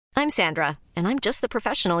I'm Sandra, and I'm just the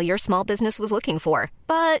professional your small business was looking for.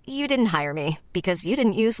 But you didn't hire me because you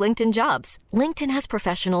didn't use LinkedIn Jobs. LinkedIn has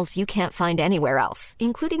professionals you can't find anywhere else,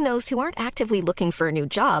 including those who aren't actively looking for a new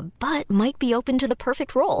job, but might be open to the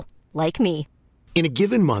perfect role, like me. In a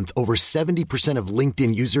given month, over 70% of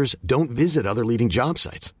LinkedIn users don't visit other leading job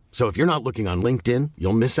sites. So if you're not looking on LinkedIn,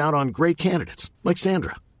 you'll miss out on great candidates like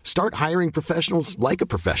Sandra. Start hiring professionals like a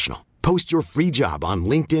professional. Post your free job on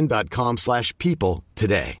linkedin.com/people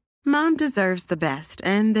today. Mom deserves the best,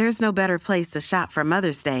 and there's no better place to shop for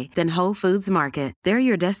Mother's Day than Whole Foods Market. They're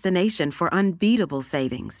your destination for unbeatable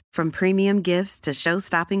savings, from premium gifts to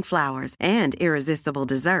show-stopping flowers and irresistible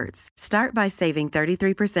desserts. Start by saving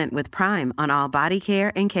 33% with Prime on all body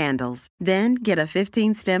care and candles. Then get a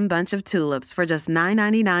 15-stem bunch of tulips for just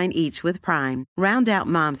 $9.99 each with Prime. Round out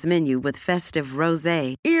Mom's menu with festive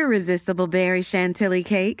rosé, irresistible berry chantilly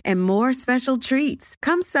cake, and more special treats.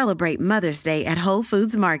 Come celebrate Mother's Day at Whole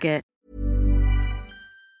Foods Market.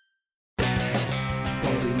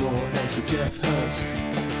 Bobby Moore and Sir Geoff Hurst,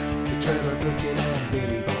 the Trevor Brooking and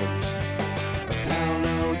Billy Bonds, a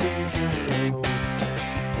Paolo Di Canio,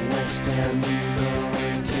 West Ham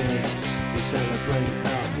United. We celebrate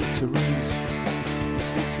our victories, we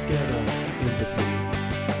stick together in defeat.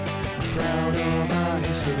 We're proud of our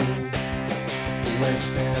history,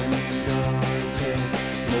 West Ham United,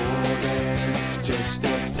 more than just a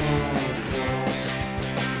podcast.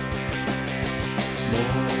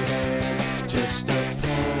 More than just a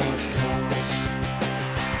podcast.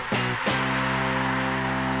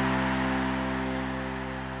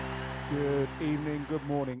 Good evening, good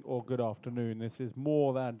morning, or good afternoon. This is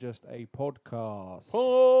More Than Just a Podcast.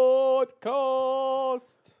 Podcast.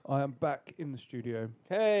 I am back in the studio.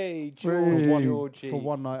 Hey, Georgie. For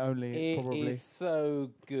one night only, probably. It is so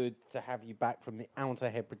good to have you back from the Outer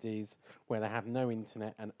Hebrides, where they have no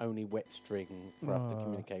internet and only wet string for us to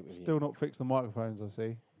communicate with Still you. not fixed the microphones, I see.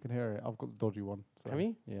 You can hear it. I've got the dodgy one. So, Have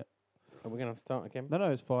you? Yeah. Are we going to have to start again?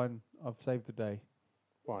 No, it's fine. I've saved the day.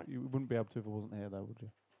 Why? You wouldn't be able to if I wasn't here, though, would you?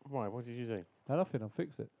 Why? What did you do? No, nothing. I'll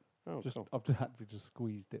fix it. Oh, Just cool. I've actually just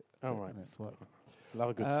squeezed it. Oh, and right. it's worked. Love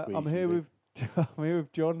a good squeeze. I'm here with I'm here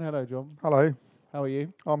with John. Hello, John. Hello, How are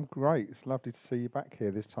you? I'm great. It's lovely to see you back here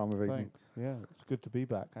this time of evening. Thanks. Yeah, it's good to be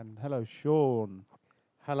back. And hello, Sean.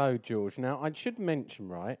 Hello, George. Now, I should mention,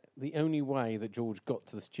 right, the only way that George got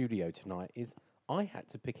to the studio tonight is I had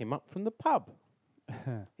to pick him up from the pub.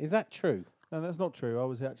 Is that true? No, that's not true. I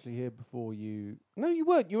was actually here before you. No, you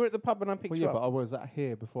weren't. You were at the pub and I picked Well, you yeah, up. but I was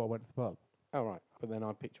here before I went to the pub. Oh, right. But then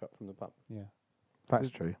I picked you up from the pub. Yeah, That's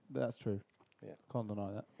true. that's true. Yeah. Can't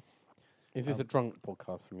deny that. Is this a drunk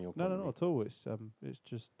podcast from your No, point of not at all. It's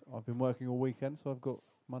just I've been working all weekend, so I've got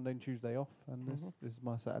Monday and Tuesday off, and this is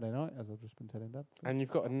my Saturday night, as I've just been telling Dad. So And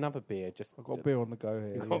you've got another beer. I've got a beer on the go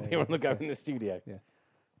here. You've got yeah, a beer on the go yeah. in the studio. Yeah.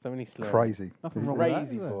 So many slurs. Crazy. Nothing wrong with that,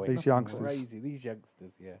 Crazy is there? boy. These Nothing wrong with youngsters. Crazy. These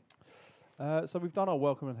youngsters, yeah. that. So we've done our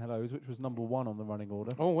welcome and hellos, which was number 1 on the running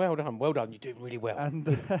order. Oh, well done. Well done. You're doing really well. And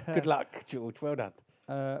Good luck, George. Well done.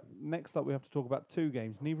 next up, we have to talk about 2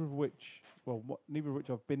 games, neither of which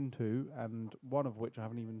I've been to, and one of which I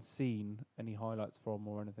haven't even seen any highlights from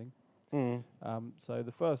or anything. So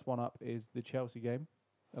the first one up is the Chelsea game.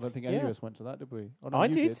 I don't think any of us went to that, did we? Oh, no, I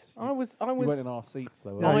you did. You I was. went in our seats,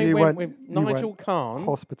 though. No, I you went went- with you Nigel went Khan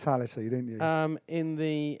Hospitality, didn't you? in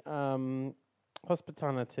the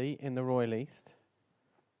hospitality in the Royal East.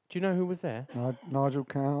 Do you know who was there? Nigel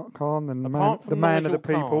Khan, the man, Apart from the man Nigel of the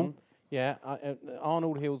people. Khan, yeah,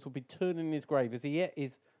 Arnold Hills will be turning in his grave as he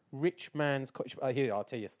is rich man's cottage. Here, I'll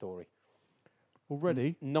tell you a story.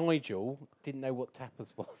 Already? Nigel didn't know what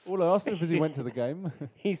tapas was. All I asked him was he went to the game.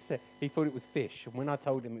 He said he thought it was fish, and when I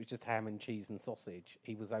told him it was just ham and cheese and sausage,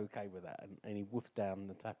 he was okay with that, and he woofed down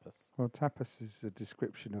the tapas. Well, tapas is a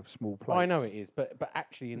description of small plates. Well, I know it is, but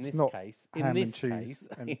actually It's not ham and cheese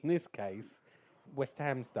in this case, West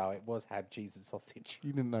Ham style, it was ham, cheese, and sausage.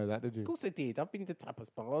 You didn't know that, did you? Of course I did. I've been to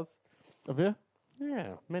tapas bars. Have you?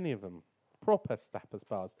 Yeah, many of them. Proper tapas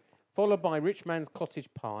bars. Followed by rich man's cottage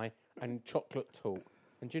pie and chocolate talk.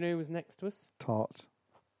 And do you know who was next to us? Tart.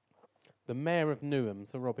 The Mayor of Newham,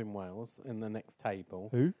 Sir Robin Wales, in the next table.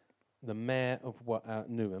 Who? The Mayor of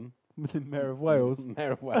Newham. The Mayor of Wales.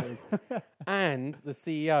 Mayor of Wales. And the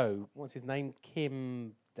CEO, what's his name?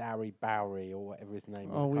 Kim Bowery, or whatever his name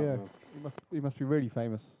is. I Oh, can't yeah. remember. He must be really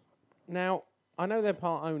famous. Now, I know they're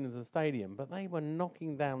part owners of the stadium, but they were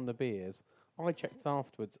knocking down the beers. I checked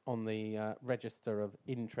afterwards on the register of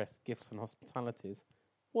interest, gifts and hospitalities.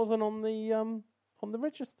 Wasn't on the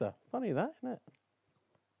register. Funny that, isn't it?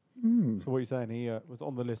 So what are you saying? He was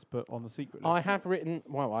on the list, but on the secret list. I've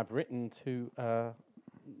written to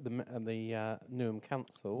the Newham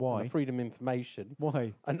Council, Why? and the Freedom of Information,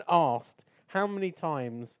 Why? and asked how many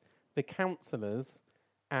times the councillors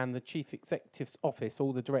and the chief executive's office,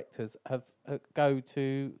 all the directors, have go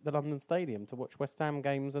to the London Stadium to watch West Ham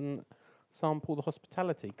games and sample the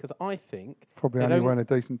hospitality. Because I think Probably they only don't- when a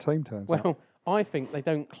decent team turns up. well, I think they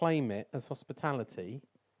don't claim it as hospitality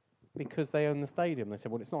because they own the stadium. They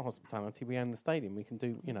said, well, it's not hospitality, we own the stadium. We can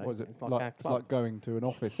do, Was it it's like our it's club. like going to an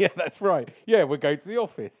office? Yeah, that's right. Yeah, we're going to the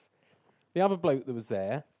office. The other bloke that was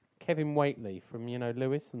there, Kevin Waitley from,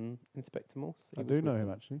 Lewis and Inspector Morse. I he was do with know them.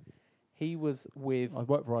 him actually. He was with... I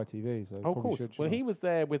work for ITV, so Oh, of probably course. should. Well, shouldn't he was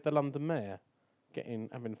there with the London Mayor,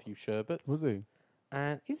 having a few sherbets. I? Was he?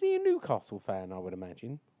 And isn't he a Newcastle fan, I would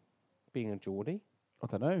imagine, being a Geordie? I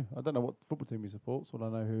don't know. I don't know what football team he supports. Or I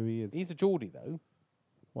know who he is. He's a Geordie, though.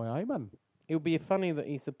 Why, aye, man? It would be funny that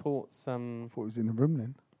he supports... I thought he was in the room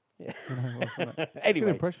then. Good Anyway,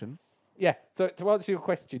 impression. yeah, so to answer your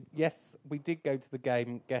question, yes, we did go to the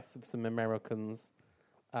game, guests of some Americans,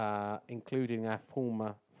 including our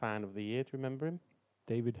former fan of the year. Do you remember him?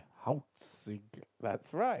 David Hautzig.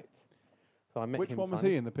 That's right. So I met Which him one was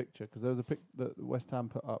finally. he in the picture? Because there was a pic that West Ham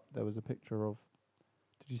put up. There was a picture of.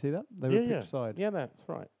 Did you see that? They were pitch side. Yeah, that's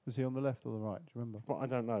right. Was he on the left or the right? Do you remember? Well, I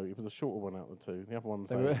don't know. It was a shorter one out of the two. The other one's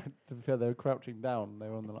They were. To be fair, they were crouching down. They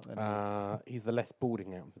were on the like. he's the less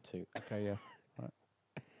boarding out of the two. Okay, yes. Right.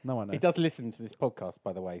 No, I know. He does listen to this podcast,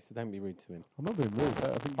 by the way, so don't be rude to him. I'm not being rude.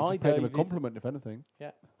 I think you Hi, just paid him a David. compliment, if anything.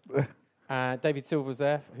 Yeah. David Silver was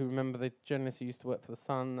there, who remember the journalist who used to work for the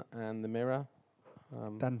Sun and the Mirror.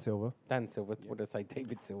 Dan Silver. Dan Silver. What did I say?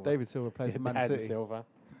 David Silver. David Silver plays Yeah, for Man Dan City. Silver.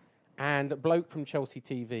 And a bloke from Chelsea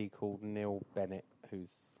TV called Neil Bennett,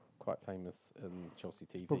 who's quite famous in Chelsea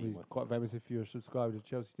TV. Probably quite famous if you're subscribed to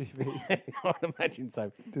Chelsea TV. I'd imagine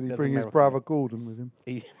so. Did he Does bring his American- brother Gordon with him?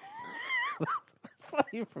 He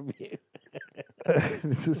funny from you.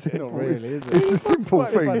 It's a simple, not really, is it? It's a simple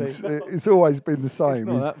quite thing. funny. It's always been the It's same.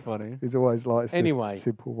 not He's, that funny. he's always likes Anyway. the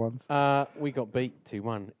simple ones. We got beat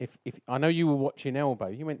 2-1. If I know you were watching Elbow,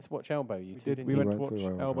 you went to watch Elbow. You two, didn't We you? went to went watch to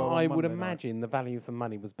Elbow. Elbow. on I would Monday night. imagine the value for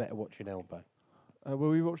money was better watching Elbow. Well,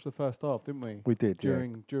 we watched the first half, didn't we? We did,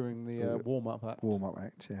 during the Yeah. warm-up act Warm-up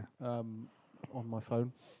act, yeah. on my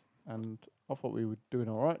phone, and I thought we were doing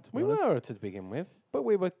all right. To be We honest. were to begin with, but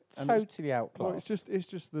we were And totally outclassed. Well, it's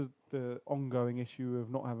just the ongoing issue of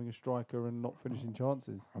not having a striker and not finishing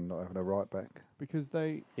chances I'm not having a right back. because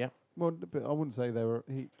they. Yeah. Well, but I wouldn't say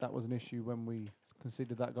that was an issue when we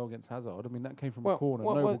conceded that goal against Hazard. I mean, that came from a corner.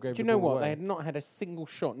 Noble gave do you the know ball what? away. They had not had a single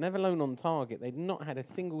shot, never alone on target. They'd not had a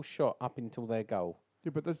single shot up until their goal.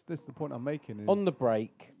 Yeah, but that's the point I'm making. Is On the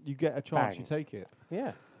break, you get a chance, bang. you take it. yeah,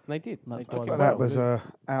 and they did. And They that's took why it they But well. that was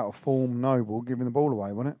out of form Noble giving the ball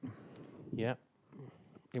away, wasn't it? Yeah,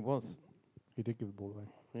 it was. He did give the ball away.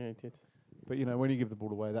 Yeah, it did. But you know, when you give the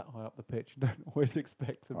ball away that high up the pitch, you don't always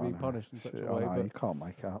expect to I be know. punished in such Shit, a I way. know, But, you can't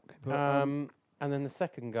make it up. but, And then the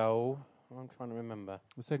second goal, I'm trying to remember.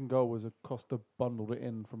 the second goal was a Costa bundled it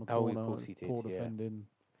in from a Oh, of corner. course he did, Poor yeah. defending,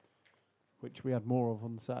 which we had more of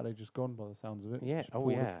on Saturday, just gone by the sounds of it. Yeah. Just Oh,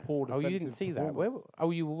 poor yeah. Poor Oh, you didn't defensive see that. performance.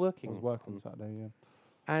 You were I working. was working Saturday, yeah.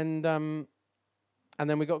 And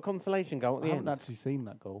then we got a consolation goal at I the haven't end. actually seen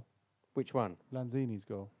that goal. Which one? Lanzini's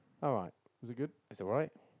goal. All right. Was it good? It's all right.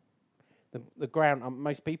 The ground,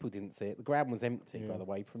 most people didn't see it. The ground was empty, Yeah. by the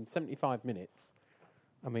way, from 75 minutes.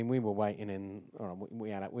 I mean, we were waiting in.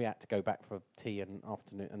 We had to go back for tea and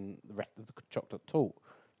afternoon and the rest of the chocolate tart.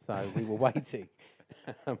 So we were waiting.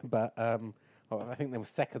 But I think there were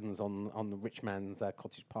seconds on the rich man's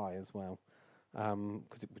cottage pie as well,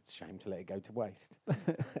 because it was a shame to let it go to waste.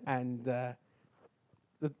 And the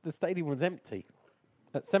stadium was empty.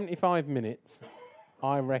 At 75 minutes,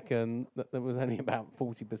 I reckon that there was only about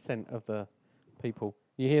 40% of the people.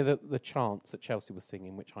 You hear the chants that Chelsea was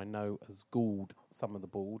singing, which I know has galled some of the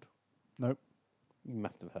board. Nope. You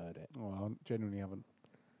must have heard it. Well, I genuinely haven't.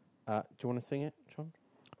 Do you want to sing it, John?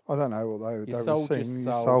 I don't know what they You were sold your saying.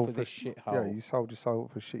 soul for this shithole. Yeah, you sold your soul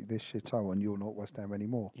for this shithole, and you're not West Ham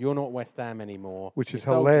anymore. You're not West Ham anymore. Which You is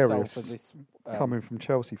sold your soul hilarious, for this, Coming from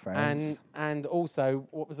Chelsea fans. and also,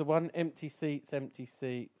 what was the one? Empty seats, empty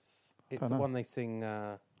seats. It's the Dunno. one they sing.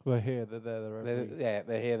 We're here, they're there, they're everywhere.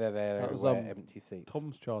 They're here, they're there, That was, everywhere, empty seats.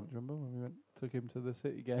 Tom's chant, do you remember when we took him to the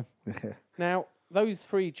City game? Yeah. Now, those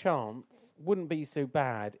three chants wouldn't be so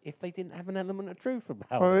bad if they didn't have an element of truth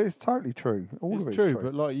about Well, it. it's totally true. All of It's it's true,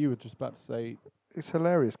 but like you were just about to say, it's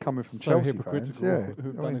hilarious coming from so Chelsea hypocritical fans. Yeah,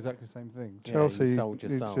 who've I done mean, exactly the same things. Yeah, you Chelsea sold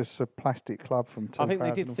your is soul. just a plastic club from 2004. I think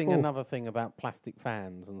they did sing another thing about plastic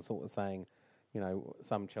fans and sort of saying,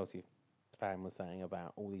 some Chelsea fan was saying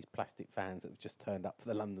about all these plastic fans that have just turned up for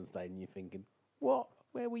the London Stadium. You're thinking, what?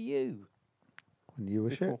 Where were you? When you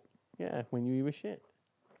were shit. Yeah, when you were shit.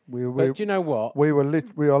 We But do you know what? we are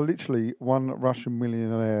literally one Russian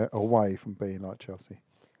millionaire away from being like Chelsea.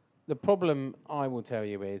 The problem I will tell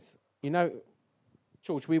you is,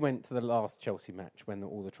 George, we went to the last Chelsea match when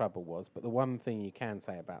all the trouble was, but the one thing you can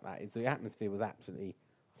say about that is the atmosphere was absolutely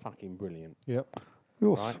fucking brilliant. Yep.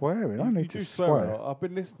 You're Right. swearing. I You need do to swear a swear. lot. I've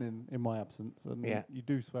been listening in my absence, and Yeah. you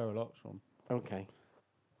do swear a lot, Sean. Okay.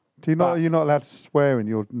 Do you not? But- You're not allowed to swear in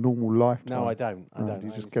your normal lifetime. No, I don't. I No, don't.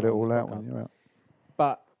 You I just only get it swear on all this out when podcast. you're out.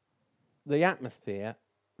 But the atmosphere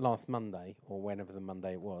last Monday, or whenever the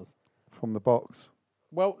Monday it was, From the box.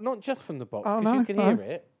 well, not just from the box, Oh, because no, you can no. hear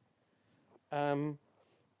it,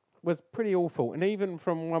 was pretty awful. And even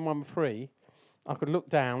from 113, I could look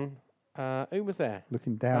down. Who was there?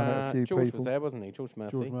 Looking down at a few George people. was there, wasn't he? George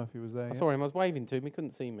Murphy. George Murphy was there. I Yeah. saw him. I was waving to him. He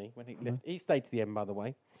couldn't see me when he left. He stayed to the end, by the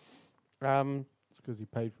way. It's because he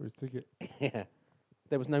paid for his ticket. Yeah.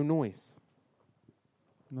 There was no noise.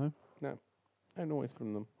 No. No noise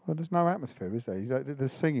from them. Well, there's no atmosphere, is there? The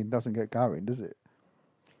singing doesn't get going, does it?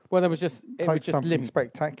 Well, there was just it was Takes just something limp.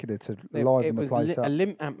 spectacular to It liven the was place a up.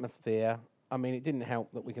 limp atmosphere. I mean, it didn't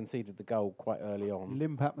help that we conceded the goal quite early on.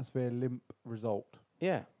 Limp atmosphere, limp result.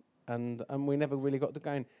 Yeah, and we never really got to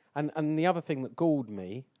going. And the other thing that galled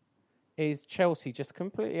me is Chelsea just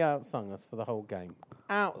completely outsung us for the whole game.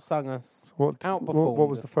 Outsung us. Outperformed What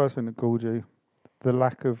was us. the first thing that galled you? The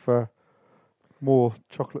lack of more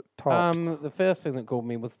chocolate tart. The first thing that galled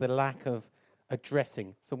me was the lack of a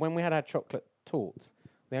dressing. So when we had our chocolate torte,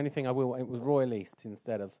 the only thing it was Royal East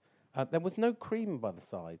instead of. There was no cream by the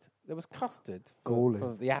side. There was custard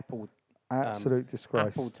for the apple. Absolute disgrace.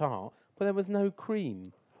 Apple tart, but there was no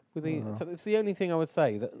cream. So it's the only thing I would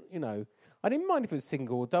say that, I didn't mind if it was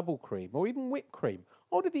single or double cream or even whipped cream.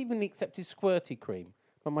 I would have even accepted squirty cream,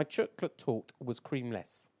 but my chocolate torte was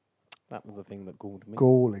creamless. That was the thing that galled me.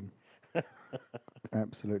 Galling.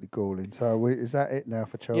 Absolutely galling. So is that it now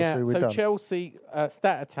for Chelsea? Yeah, We're so done. Chelsea,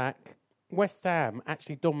 stat attack, West Ham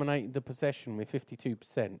actually dominated the possession with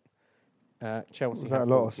 52%. Chelsea Was that a had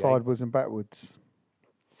lot of 48. sideways and backwards?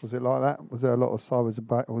 Was it like that? Was there a lot of sideways and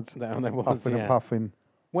backwards? There was, puffing yeah. and puffing.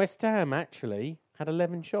 West Ham actually had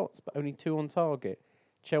 11 shots, but only 2 on target.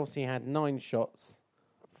 Chelsea had 9 shots,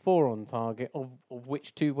 4 on target, of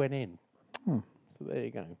which 2 went in. So there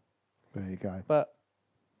you go. There you go. But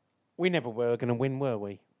we never were going to win, were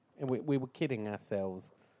we? And we were kidding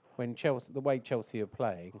ourselves when Chelsea, the way Chelsea are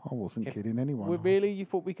playing. I wasn't kidding anyone. You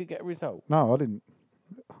thought we could get a result? No, I didn't.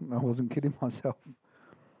 I wasn't kidding myself.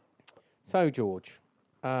 So, George,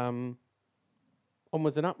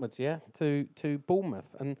 onwards and upwards, yeah, to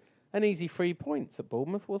Bournemouth. And an easy 3 points at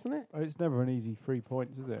Bournemouth, wasn't it? It's never an easy 3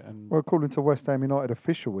 points, is it? And Well, according to West Ham United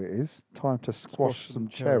official, it is time to squash some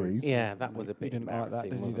cherries. Yeah, that was a you bit didn't like that, embarrassing,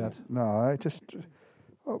 did you, wasn't Dad? it? No, it just.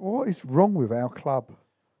 What is wrong with our club?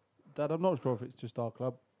 Dad, I'm not sure if it's just our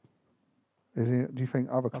club. Do you think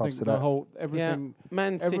other I clubs think are the that? whole everything. Yeah,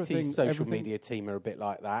 Man City's everything- social everything- media team are a bit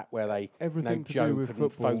like that, where they Everything to do joke with and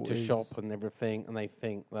football Photoshop is- and everything, and they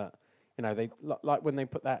think that they like when they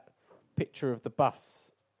put that picture of the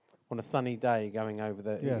bus on a sunny day going over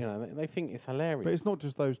the, Yeah. they think it's hilarious. But it's not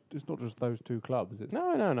just those. It's not just those two clubs. It's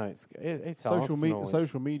No, it's social media. Arsenal,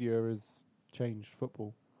 Social media has changed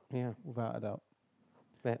football yeah. without a doubt,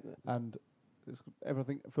 They're- and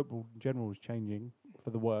everything. Football in general is changing for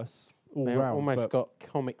the worse all They've round. almost but got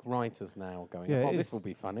comic writers now going. Yeah, Oh, it this is. will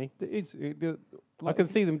be funny. I I can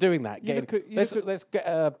see them doing that. You look at- you look at- Let's get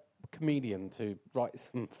a comedian to write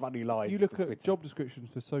some funny lines. You look for at Twitter. job descriptions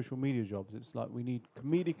for social media jobs. It's like we need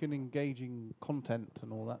comedic and engaging content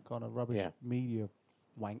and all that kind of rubbish Yeah. media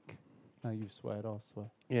wank. Now you've sweared, I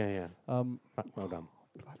swear. Yeah. Fuck, Well done.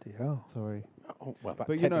 Bloody hell. Sorry, Oh, well,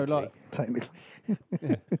 but you know, like, Technically.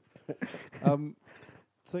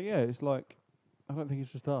 so yeah, it's like I don't think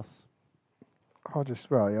it's just us.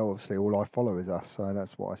 Obviously all I follow is us, so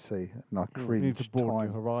that's what I see. And I You cringe need to broaden your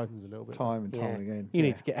time horizons a little bit. and Yeah. time again. You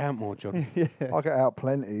need to get out more, John. I get out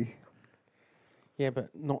plenty. Yeah,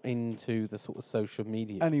 but not into the sort of social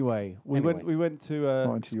media. Anyway, we Anyway. went to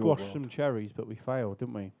Not into your squash world. some cherries, but we failed,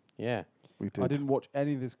 didn't we? Yeah. We did. I didn't watch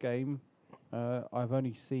any of this game. I've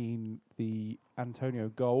only seen the Antonio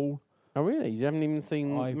goal. Oh, really? You haven't even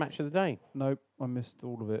seen I've Match of the Day? Nope, I missed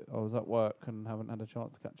all of it. I was at work and haven't had a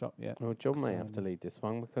chance to catch up yet. Well, John may have to lead this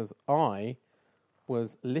one because I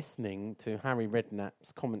was listening to Harry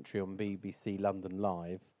Redknapp's commentary on BBC London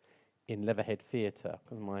Live in Leatherhead Theatre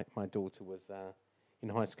because my daughter was in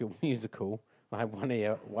High School Musical. I had one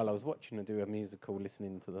ear while I was watching her do a musical,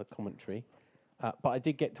 listening to the commentary. But I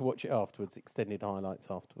did get to watch it afterwards, extended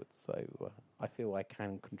highlights afterwards. So I feel I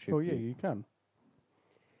can contribute. Oh yeah, you can.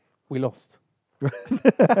 We lost.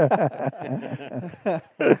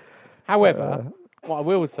 However, what I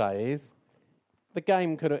will say is the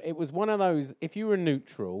game could have... It was one of those... If you were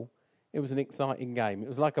neutral, it was an exciting game. It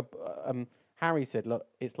was like a... Harry said, look,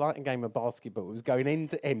 it's like a game of basketball. It was going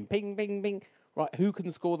end to end. Ping, ping, ping. Right, who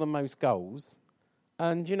can score the most goals?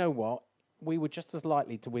 And you know what? We were just as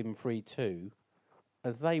likely to win 3-2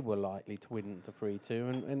 as they were likely to win to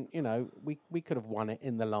 3-2. And you know, we could have won it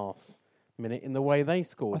in the last minute in the way they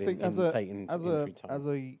scored I think in injury time. as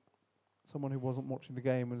someone who wasn't watching the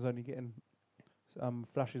game and was only getting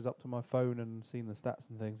flashes up to my phone and seeing the stats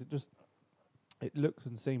and things, it looks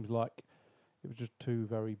and seems like it was just two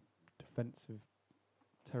very defensive,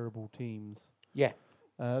 terrible teams. Yeah.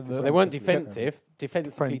 They weren't defensive,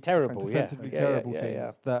 defensively terrible. Defensively terrible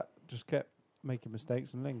teams that just kept making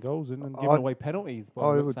mistakes and letting goals in and giving away penalties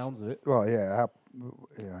by the sounds of it. Well, yeah.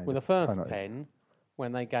 Well, the first pen,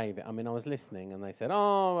 when they gave it, I mean, I was listening and they said,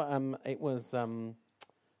 it was,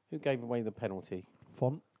 who gave away the penalty?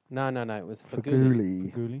 Font? No, it was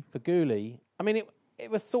Faguli. Faguli. I mean,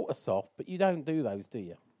 it was sort of soft, but you don't do those, do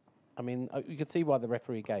you? I mean, you could see why the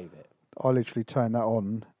referee gave it. I literally turned that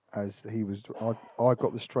on as he was. I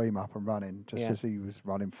got the stream up and running just as he was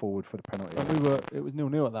running forward for the penalty. And it was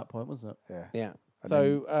 0-0 at that point, wasn't it? Yeah. And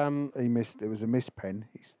so he missed. It was a missed pen.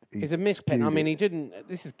 It's a missed pen. I mean, he didn't.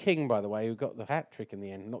 This is King, by the way, who got the hat trick in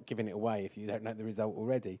the end. Not giving it away if you don't know the result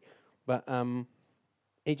already, but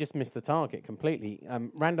he just missed the target completely.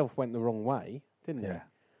 Randolph went the wrong way, didn't he?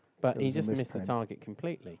 But he just missed the target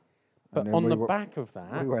completely. But on the back of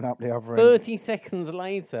that, we went up the other 30 seconds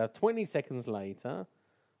later, 20 seconds later,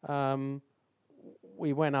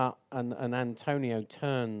 we went up and Antonio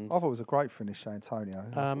turned. I thought it was a great finish, Antonio.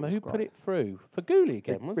 Who put it through? Faguli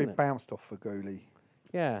again, wasn't it? It bounced off Faguli.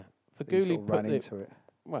 Yeah, Faguli ran into it.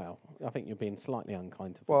 Well, I think you're being slightly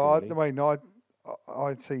unkind to Faguli. Well,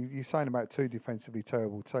 I'd see you saying about two defensively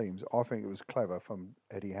terrible teams. I think it was clever from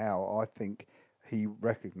Eddie Howe. I think he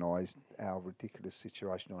recognised our ridiculous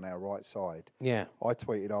situation on our right side. Yeah. I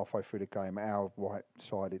tweeted halfway through the game, our right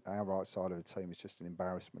side of the team is just an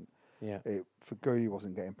embarrassment. Yeah. Faguli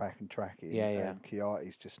wasn't getting back and tracking. And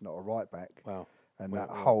Chiarti's just not a right back. Well, and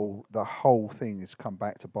the whole thing has come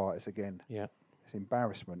back to bite us again. Yeah. It's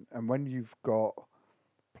embarrassment. And when you've got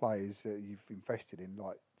players that you've invested in,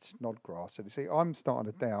 like Snodgrass, and you see, I'm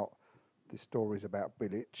starting to doubt the stories about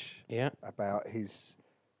Bilic. Yeah. About his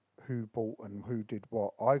who bought and who did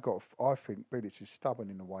what. I think Bilic is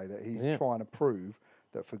stubborn in a way that he's trying to prove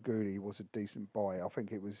that Faguli was a decent buy. I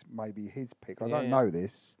think it was maybe his pick. I don't know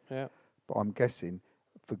this, but I'm guessing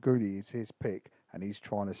Faguli is his pick, and he's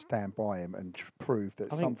trying to stand by him and prove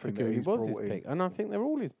that something that he's brought his in. pick, and I think they're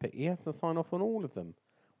all his pick. He has to sign off on all of them,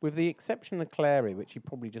 with the exception of Clary, which he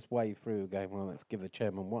probably just waved through, going, "Well, let's give the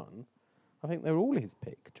chairman one." I think they're all his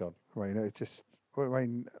pick, John.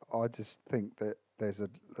 I just think that there's a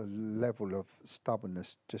level of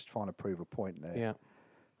stubbornness just trying to prove a point there. Yeah.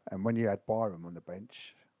 And when you had Byram on the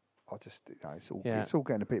bench, it's all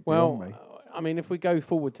getting a bit beyond me. I mean, if we go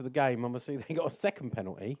forward to the game, obviously they got a second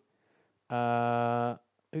penalty.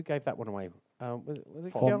 Who gave that one away? Was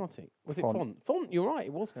it Chiarti? Was it Font? Font, you're right,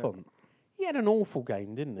 it was Font. He had an awful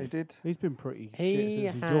game, didn't he? He did. He's been pretty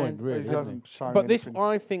shit since he joined, really. He hasn't shown but anything.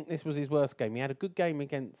 I think this was his worst game. He had a good game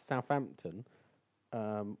against Southampton,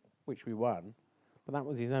 which we won, but that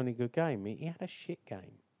was his only good game. He had a shit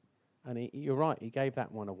game. And you're right, he gave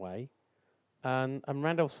that one away. And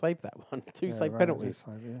Randolph saved that one. Two saved penalties.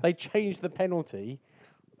 They changed the penalty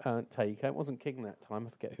taker. It wasn't King that time. I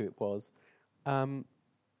forget who it was. But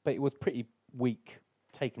it was pretty weak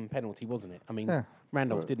taken penalty, wasn't it? I mean,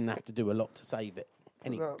 Randolph didn't have to do a lot to save it.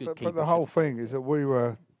 But the whole thing is that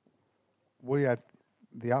we had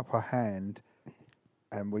the upper hand,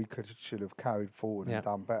 and we should have carried forward and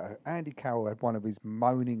done better. Andy Carroll had one of his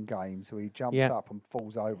moaning games where he jumps up and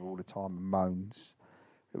falls over all the time and moans.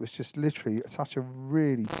 It was just literally such a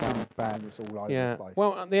really bad band that's all over the place.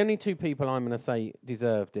 Well, the only two people I'm going to say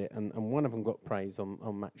deserved it, and one of them got praise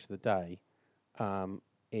on Match of the Day,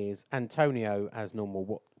 is Antonio, as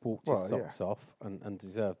normal, walked his socks off and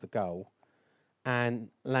deserved the goal. And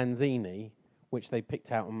Lanzini, which they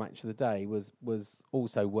picked out on Match of the Day, was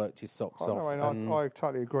also worked his socks off. I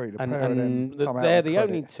totally agree. They're the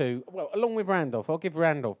only two. Well, along with Randolph, I'll give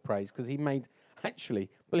Randolph praise because he made, actually,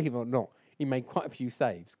 believe it or not, he made quite a few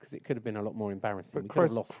saves because it could have been a lot more embarrassing. But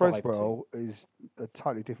Creswell is a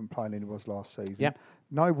totally different player than he was last season. Yep.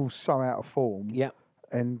 Noble's so out of form. Yep.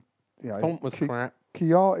 And Font was crap.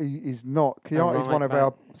 Chiarti is not. Chiarti is one of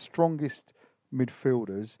our strongest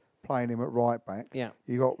midfielders, playing him at right back. Yeah.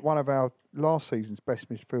 You got one of our last season's best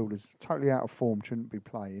midfielders, totally out of form, shouldn't be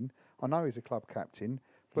playing. I know he's a club captain,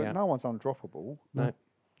 but no one's undroppable. No.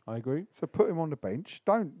 I agree. So put him on the bench.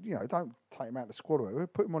 Don't take him out of the squad or whatever.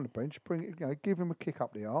 Put him on the bench. Give him a kick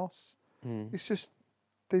up the arse. It's just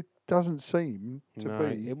it doesn't seem to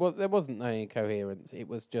be. There wasn't any coherence. It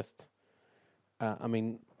was just, I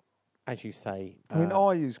mean, as you say.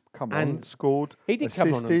 Ayu's come on, scored. He did assisted,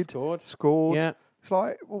 come on and scored. Yeah. It's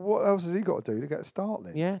like, well, what else has he got to do to get a start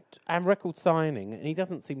then? Yeah, and record signing, and he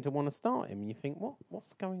doesn't seem to want to start him. And you think,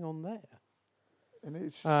 what's going on there? And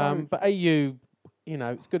it's but AU,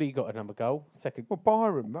 it's good he got another goal. Second. Well,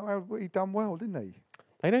 Byram, he done well, didn't he?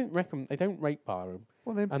 They don't rate Byram.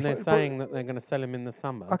 Well, then and they're saying that they're going to sell him in the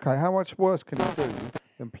summer. Okay, how much worse can he do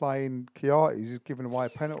than playing Chiati, who's giving away a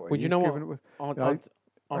penalty? Well, you know what?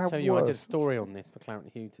 I'll tell you, I did a story on this for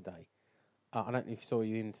Clarence Hugh today. I don't know if you saw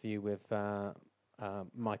the interview with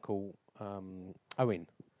Michael Owen,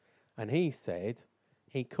 and he said,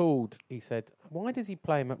 why does he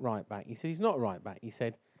play him at right back? He said he's not a right back. He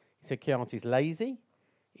said Chiati's lazy.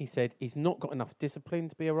 He said he's not got enough discipline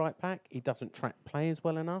to be a right back. He doesn't track players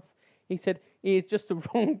well enough. He said he is just the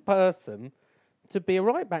wrong person to be a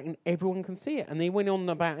right back, and everyone can see it. And he went on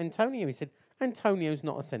about Antonio. He said Antonio's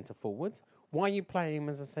not a centre forward. Why are you playing him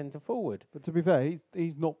as a centre forward? But to be fair,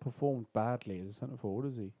 he's not performed badly as a centre forward,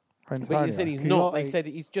 has he? But he said he's not. They said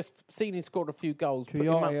he's just seen he scored a few goals.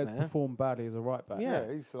 Chiati has performed badly as a right back. Yeah,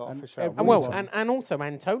 he's and also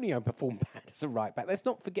Antonio performed bad as a right back. Let's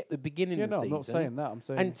not forget the beginning of the season. I'm not saying that. I'm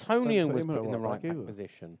saying Antonio was put in the right back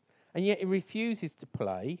position, and yet he refuses to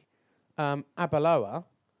play Arbeloa.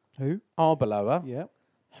 Who? Arbeloa. Yeah.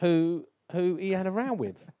 Who he had a row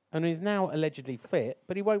with, and is now allegedly fit,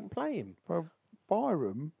 but he won't play him. Well,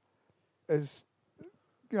 Byram is.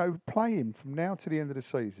 Play him from now to the end of the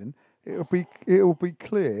season. It'll be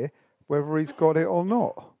clear whether he's got it or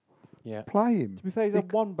not. Yeah, play him. To be fair, he's had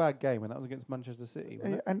one bad game, and that was against Manchester City.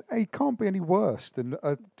 And he can't be any worse than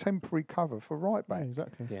a temporary cover for right back. Yeah,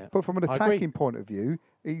 exactly. Yeah. But from an attacking point of view,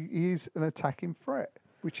 he is an attacking threat,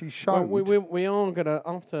 which he's shown. Well, we are going to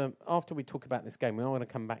after we talk about this game, we are going to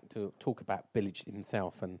come back to talk about Bilic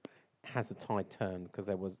himself and has a tide turn because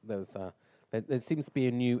there seems to be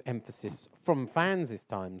a new emphasis from fans this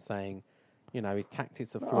time saying, his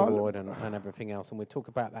tactics are flawed and everything else, and we'll talk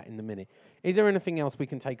about that in a minute. Is there anything else we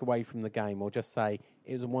can take away from the game, or just say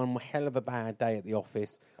it was one hell of a bad day at the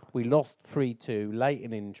office? We lost 3-2 late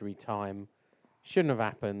in injury time. Shouldn't have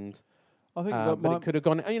happened. I think but it could have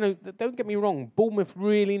gone. Don't get me wrong. Bournemouth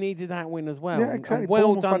really needed that win as well. Yeah, exactly. And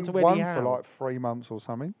well Bournemouth done to Eddie won Howe. for like 3 months or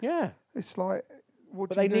something. Yeah, it's like.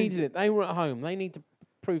 But they needed it. They were at home. They need to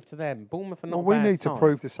prove to them. Bournemouth are not. Well, we need side. to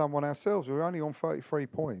prove to someone ourselves. We're only on 33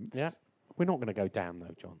 points. Yeah, we're not going to go down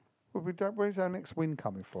though, John. Well, where's our next win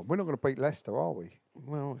coming from? We're not going to beat Leicester, are we?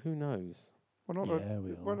 Well, who knows? We're not. Yeah,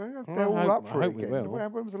 we are. Well, they're all up for it again. We will.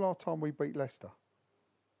 When was the last time we beat Leicester?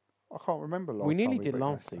 I can't remember last. We nearly time did beat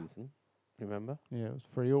last Leicester. season. Remember? Yeah, it was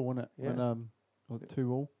 3-3, wasn't it? Yeah. Or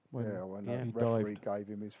 2-2. When he the referee dived. gave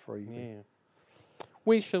him his free. Yeah.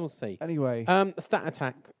 We shall see. Anyway, stat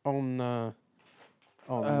attack on.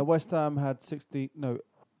 West Ham had 16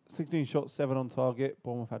 shots, 7 on target.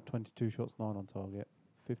 Bournemouth had 22 shots, 9 on target.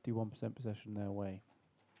 51% possession their way.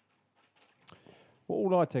 Well,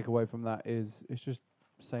 all I take away from that is it's just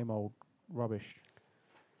same old rubbish.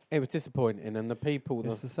 It was disappointing, and the people.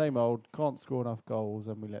 It's the same old. Can't score enough goals,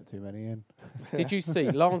 and we let too many in. Did you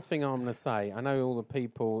see? Last thing I'm going to say. I know all the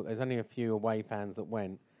people. There's only a few away fans that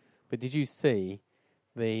went, but did you see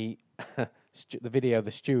the the video of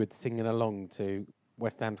the stewards singing along to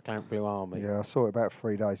West Ham's Claret Blue Army? Yeah, I saw it about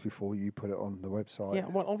 3 days before you put it on the website. Yeah,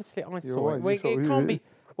 well, obviously I saw right, it. Well, you saw it it. can't be.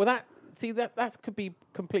 Well, that could be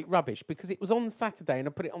complete rubbish because it was on Saturday and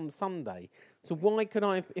I put it on Sunday. So why could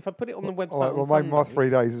I, if I put it on the website on maybe my Sunday, 3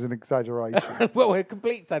 days is an exaggeration. well, a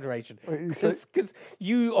complete exaggeration. Because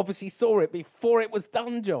you obviously saw it before it was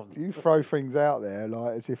done, John. You throw things out there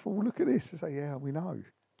like as if, oh, look at this. I say, yeah, we know.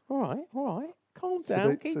 All right. Calm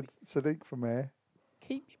down. Sadiq from there.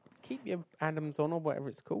 Keep your Adams on or whatever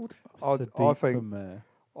it's called. I think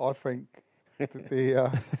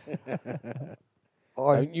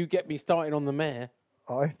Don't you get me started on the mayor.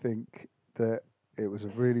 I think that it was a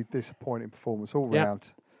really disappointing performance all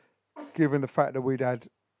round, given the fact that we'd had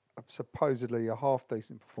supposedly a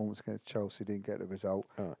half-decent performance against Chelsea, didn't get the result,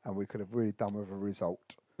 and we could have really done with a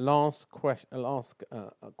result. Last question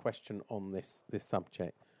on this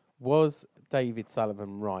subject. Was David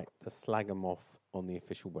Sullivan right to slag him off on the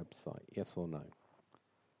official website? Yes or no?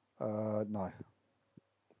 No.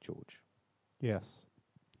 George? Yes.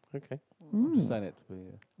 Okay. I'm just saying it to be.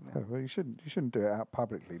 Yeah, well, you shouldn't do it out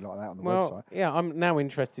publicly like that on the Well, website. yeah, I'm now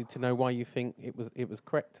interested to know why you think it was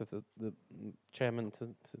correct of the chairman to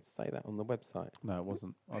say that on the website. No, it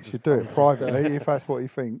wasn't. You should do it privately if that's what he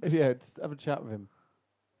thinks. Yeah, just have a chat with him.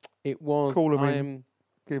 It was. Call him in,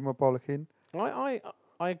 give him a bollocking. I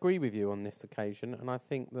agree with you on this occasion, and I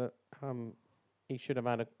think that he should have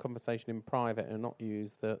had a conversation in private and not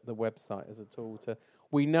use the website as a tool to.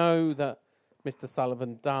 We know that Mr.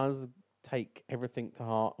 Sullivan does take everything to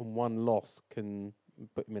heart, and one loss can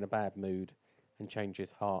put him in a bad mood and change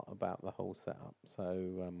his heart about the whole setup.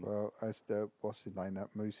 So, well, as what's his name, that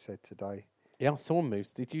Moose said today. Yeah, I saw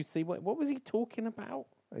Moose. Did you see what was he talking about?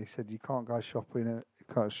 He said you can't go shopping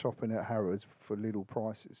at Harrods for little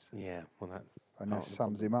prices. Yeah, well, that's and that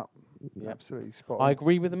sums him up. Yep. Absolutely spot on. I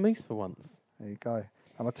agree with the Moose for once. There you go.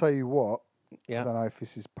 And I'll tell you what. Yeah. I don't know if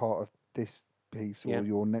this is part of this piece or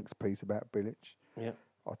your next piece about Bilic. Yeah.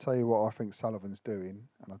 I'll tell you what I think Sullivan's doing,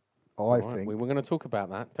 and I think we were going to talk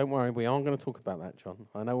about that. Don't worry, we are going to talk about that, John.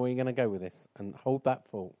 I know where you're going to go with this, and hold that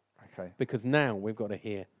thought. Okay. Because now we've got to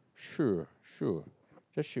hear. Sure.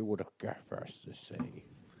 Just see what the gaffer has to say.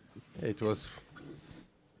 It was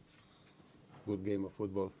good game of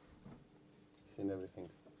football. Seen everything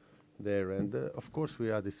there, and of course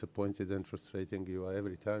we are disappointed and frustrating. You are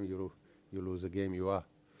every time you lose a game, you are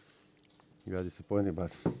disappointed,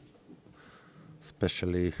 but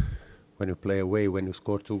especially when you play away, when you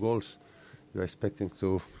score 2 goals, you're expecting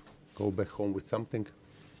to go back home with something,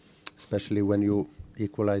 especially when you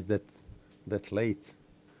equalize that late.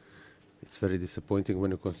 It's very disappointing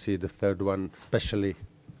when you concede the third one, especially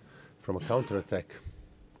from a counter-attack.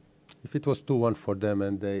 If it was 2-1 for them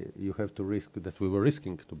and you have to risk that we were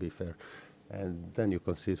risking, to be fair, and then you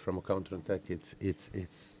concede from a counter-attack,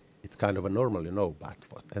 it's kind of a normal, but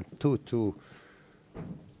what? And 2-2,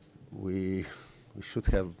 we should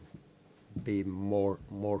have been more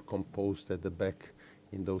composed at the back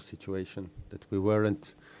in those situations that we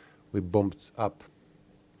weren't. We bumped up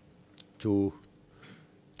too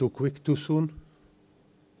quick, too soon,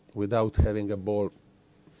 without having a ball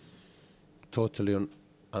totally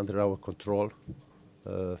under our control,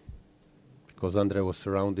 because Andre was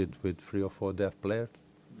surrounded with 3 or 4 deaf players.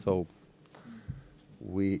 So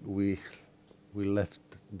we left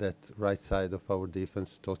that right side of our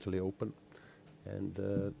defense totally open,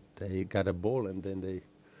 and they got a ball, and then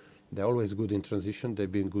they're always good in transition.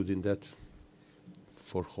 They've been good in that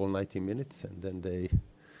for whole 90 minutes, and then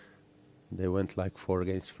they went like 4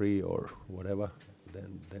 against 3 or whatever.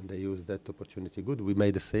 Then they used that opportunity good. We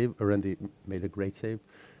made a save. Randy made a great save,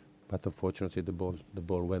 but unfortunately the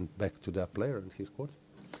ball went back to that player and he scored.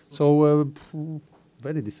 So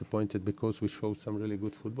very disappointed because we showed some really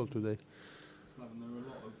good football today. Slaven, there were a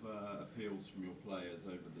lot of appeals from your players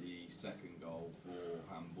over the second goal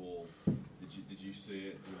for handball. Did you see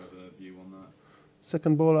it? Do you have a view on that?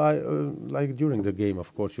 Second ball, like during the game,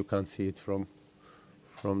 of course, you can't see it from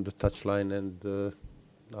the touchline, and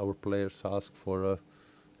our players asked for a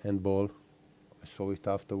handball. I saw it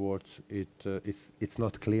afterwards. It's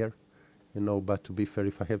not clear, but to be fair,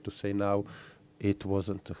 if I have to say now, it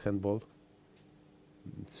wasn't a handball.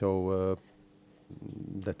 So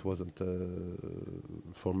that wasn't,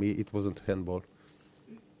 for me, it wasn't handball.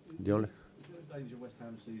 The only danger West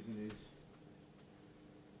Ham season is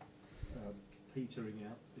petering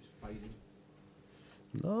out, is fading.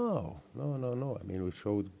 No. I mean, we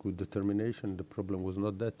showed good determination. The problem was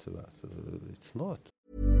not that. It's not.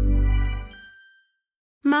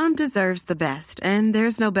 Mom deserves the best, and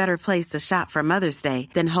there's no better place to shop for Mother's Day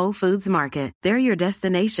than Whole Foods Market. They're your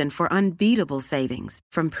destination for unbeatable savings,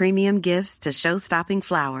 from premium gifts to show-stopping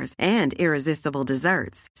flowers and irresistible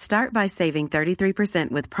desserts. Start by saving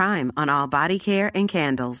 33% with Prime on all body care and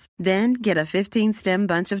candles. Then get a 15-stem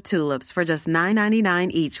bunch of tulips for just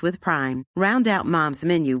 $9.99 each with Prime. Round out Mom's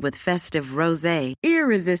menu with festive rosé,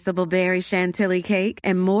 irresistible berry chantilly cake,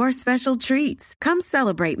 and more special treats. Come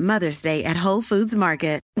celebrate Mother's Day at Whole Foods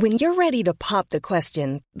Market. When you're ready to pop the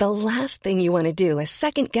question, the last thing you want to do is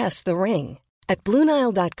second-guess the ring. At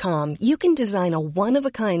BlueNile.com, you can design a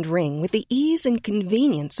one-of-a-kind ring with the ease and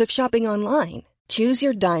convenience of shopping online. Choose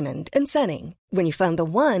your diamond and setting. When you find the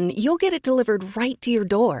one, you'll get it delivered right to your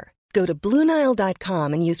door. Go to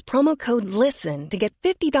BlueNile.com and use promo code LISTEN to get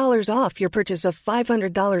 $50 off your purchase of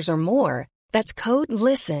 $500 or more. That's code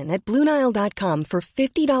LISTEN at BlueNile.com for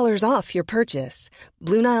 $50 off your purchase.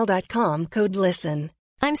 BlueNile.com, code LISTEN.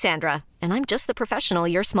 I'm Sandra, and I'm just the professional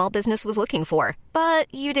your small business was looking for.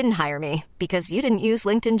 But you didn't hire me because you didn't use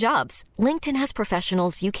LinkedIn Jobs. LinkedIn has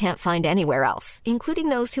professionals you can't find anywhere else, including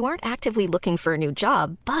those who aren't actively looking for a new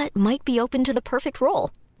job, but might be open to the perfect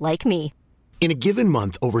role, like me. In a given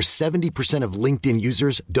month, over 70% of LinkedIn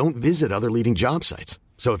users don't visit other leading job sites.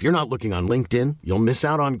 So if you're not looking on LinkedIn, you'll miss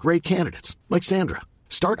out on great candidates like Sandra.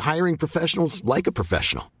 Start hiring professionals like a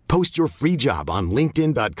professional. Post your free job on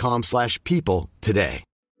linkedin.com/people today.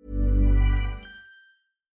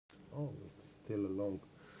 Oh, it's still a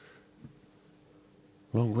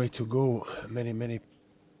long way to go. Many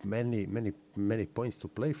points to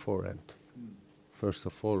play for, and first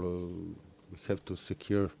of all, we have to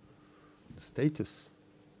secure the status.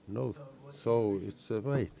 No, so it's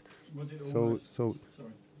wait.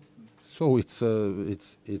 So it's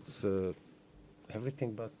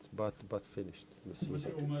everything but finished. Was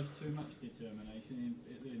it almost too much determination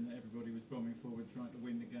in everybody was bombing forward trying to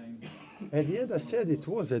win the game? At the end, I said it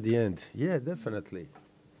was at the end. Yeah, definitely.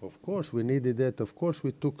 Of course, we needed that. Of course,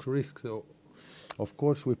 we took risks. Of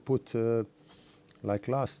course, we put like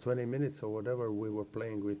last 20 minutes or whatever, we were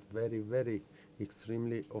playing with very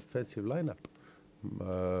extremely offensive lineup.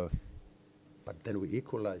 But then we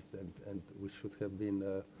equalized, and we should have been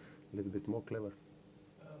a little bit more clever.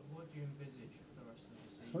 What do you envisage for the rest of the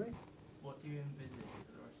season? Sorry? What do you envisage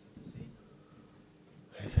for the rest of the season?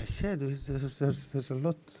 As I said, there's a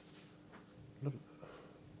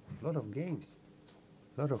lot of games,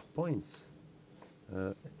 a lot of points.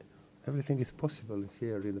 Everything is possible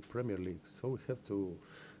here in the Premier League, so we have to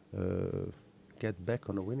get back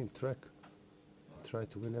on a winning track. Try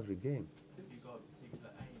to win every game. Have you got a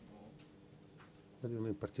particular aim? Or What do you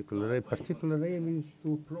mean particular aim? Particular aim is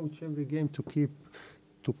to approach every game to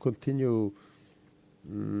continue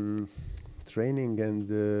training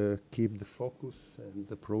and keep the focus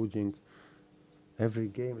and approaching every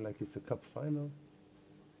game like it's a cup final,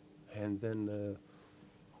 and then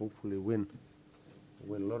hopefully win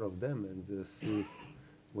a lot of them and see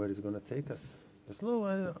where it's going to take us. I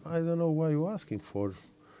don't know why you're asking for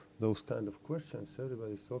those kind of questions.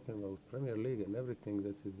 Everybody's talking about Premier League and everything,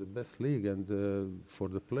 that is the best league, and for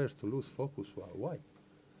the players to lose focus, why?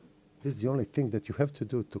 This is the only thing that you have to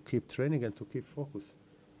do, to keep training and to keep focus.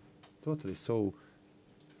 Totally. So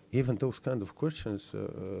even those kind of questions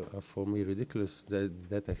are for me ridiculous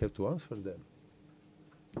that I have to answer them.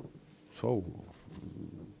 So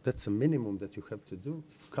that's a minimum that you have to do.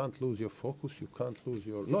 You can't lose your focus. You can't lose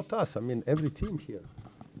your... Not us, I mean every team here.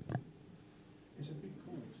 It's a big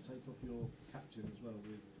call to take off your captain as well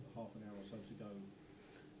with half an hour or so to go.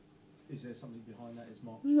 Is there something behind that? Is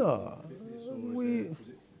Mark... No,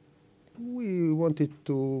 we wanted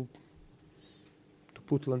to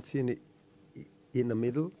put Lanzini in the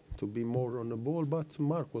middle, to be more on the ball, but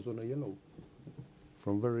Mark was on a yellow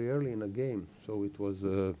from very early in the game, so it was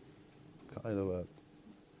kind of a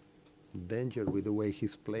danger with the way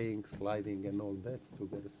he's playing, sliding and all that,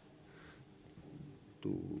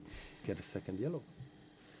 to get a second yellow.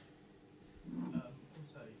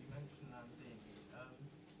 Also, you mentioned Lanzini. Do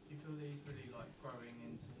you feel that he's really growing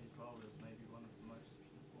into his role as maybe one of the most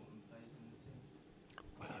important players in the team?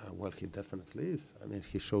 Well, he definitely is. I mean,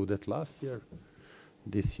 he showed that last year.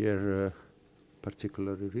 This year,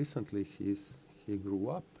 particularly recently, he grew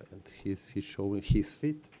up and he's showing he's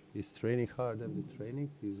fit. He's training hard every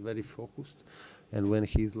training. He's very focused, and when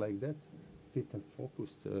he's like that, fit and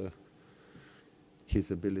focused,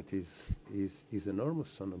 his ability is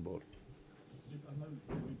enormous on the ball. I know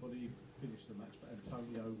everybody finished the match, but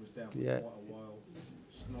Antonio was down for quite a while.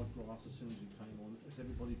 Snodgrass as soon as he came on. Has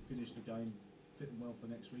everybody finished the game fit and well for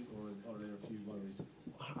next week, or are there a few worries?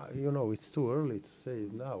 It's too early to say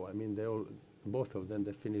now. I mean, both of them,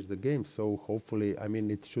 they finished the game, so hopefully, I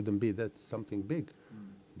mean, it shouldn't be that something big.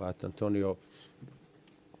 But Antonio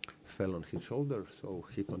fell on his shoulder, so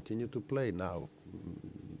he continued to play. Now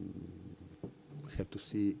we have to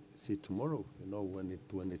see tomorrow, when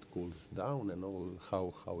it cools down and all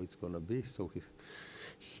how it's gonna be. So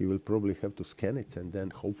he will probably have to scan it, and then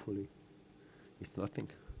hopefully it's nothing.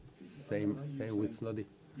 Same with Snoddy.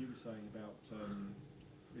 You were saying about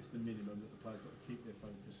it's the minimum that the players got to keep their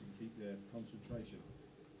focus and keep their concentration.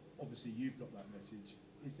 Obviously, you've got that message.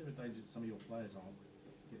 Is there a danger that some of your players aren't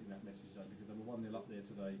getting that message though, because they were 1-0 up there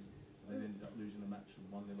today, and then ended up losing the match from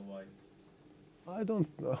 1-0 away? I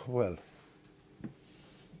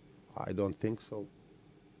don't think so.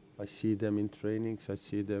 I see them in trainings. I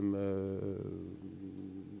see them.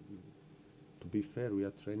 To be fair, we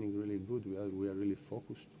are training really good. We are really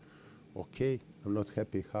focused. Okay, I'm not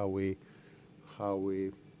happy how we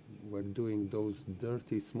were doing those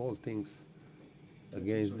dirty small things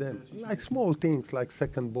against them. Like small things, like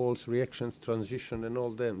second balls, reactions, transition, and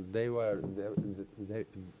all them. They were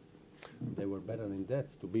better in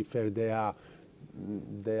that. To be fair, they are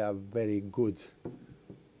very good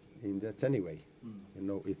in that anyway.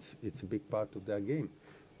 It's a big part of their game.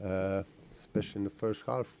 especially in the first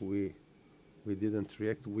half, we didn't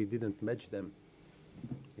react. We didn't match them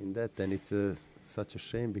in that, and it's such a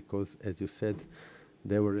shame because, as you said,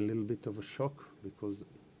 they were a little bit of a shock because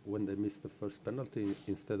when they missed the first penalty,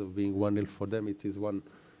 instead of being 1-0 for them, it is 1-0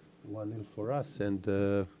 for us. And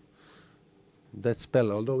that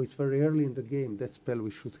spell, although it's very early in the game, that spell we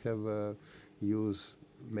should have used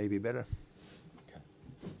maybe better. Okay.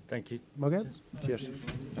 Thank you. Okay. Cheers.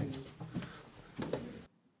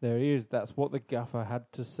 There he is. That's what the gaffer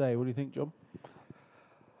had to say. What do you think, John?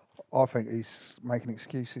 I think he's making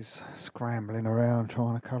excuses, scrambling around,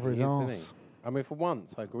 trying to cover his Isn't arse. he? I mean, for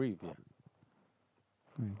once, I agree with you.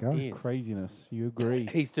 There He you go. is. Craziness. You agree?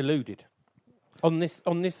 He's deluded. On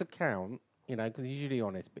this account, you know, because he's usually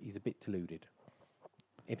honest, but he's a bit deluded.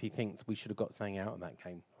 If he thinks we should have got something out of that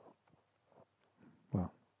game.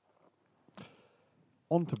 Well.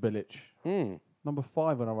 On to Bilic. Number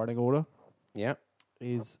 5 on our running order. Yeah.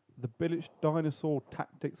 Is the Bilic dinosaur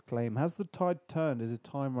tactics claim. Has the tide turned? Is his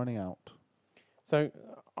time running out? So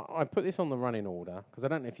I put this on the running order because I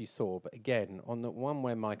don't know if you saw, but again, on the one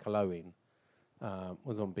where Michael Owen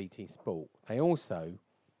was on BT Sport, they also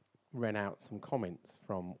ran out some comments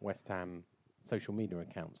from West Ham social media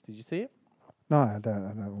accounts. Did you see it? No, I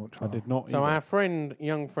don't watch. I did not. So either. our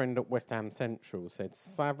young friend at West Ham Central said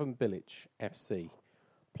Slaven Bilic FC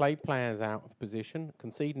play players out of position,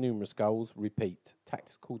 concede numerous goals, repeat,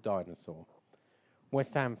 tactical dinosaur.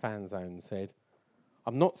 West Ham Fan Zone said,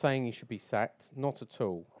 I'm not saying he should be sacked, not at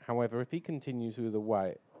all. However, if he continues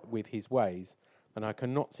with his ways, then I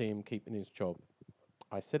cannot see him keeping his job.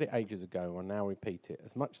 I said it ages ago, and now repeat it.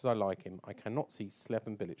 As much as I like him, I cannot see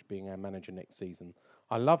Slaven Bilic being our manager next season.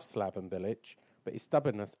 I love Slaven Bilic, but his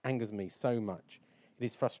stubbornness angers me so much. It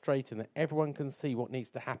is frustrating that everyone can see what needs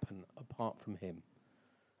to happen apart from him.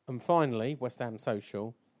 And finally, West Ham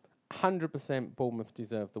Social, 100% Bournemouth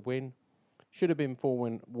deserved the win. Should have been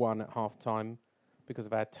 4-1 at half-time because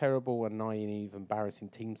of our terrible and naive, embarrassing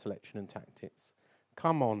team selection and tactics.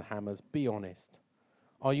 Come on, Hammers, be honest.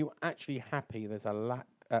 Are you actually happy there's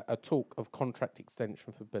a talk of contract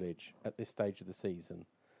extension for Bilic at this stage of the season?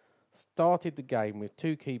 Started the game with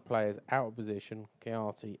 2 key players out of position,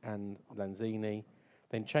 Chiati and Lanzini,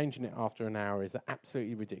 then changing it after an hour is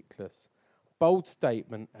absolutely ridiculous. Bold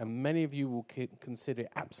statement, and many of you will consider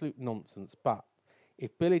it absolute nonsense, but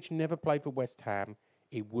if Bilic never played for West Ham,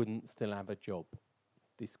 he wouldn't still have a job.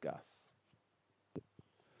 Discuss.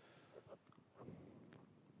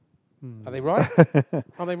 Are they right?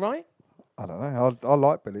 Are they right? I don't know. I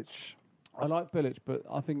like Bilic. I like Bilic, but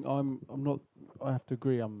I think I'm not. I have to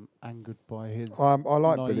agree. I'm angered by his. I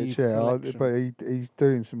like naive Bilic, yeah, selection. but he's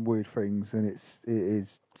doing some weird things, and it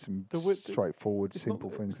is some straightforward, simple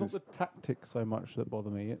things. It's not the tactics so much that bother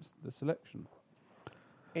me. It's the selection.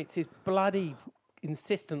 It's his bloody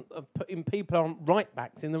insistence of putting people on right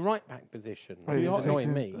backs in the right back position. It's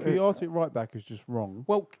annoying me. Chiati at right back is just wrong.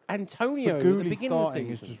 Well, Antonio at the Faguli beginning of the starting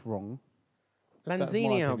season is just wrong.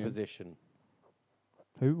 Lanzini out of position.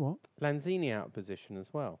 Who? What? Lanzini out of position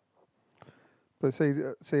as well. But see,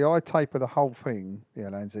 I taper the whole thing.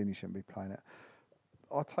 Yeah, Lanzini shouldn't be playing it.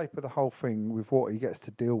 I taper the whole thing with what he gets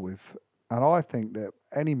to deal with, and I think that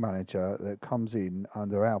any manager that comes in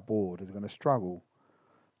under our board is going to struggle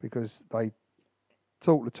because they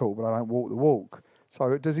talk the talk, but they don't walk the walk.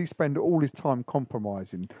 So does he spend all his time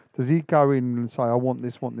compromising? Does he go in and say, I want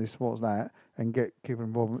this, what's that, and get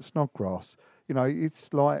given Robert Snodgrass? You know,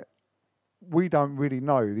 it's like we don't really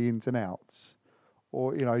know the ins and outs.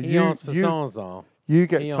 Or, you know, he asked for Zaza. You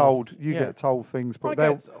get get told things, but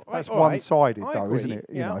that's one-sided, though, isn't it?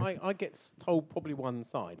 I get told probably one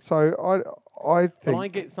side. So I think... But I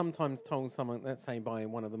get sometimes told something, let's say, by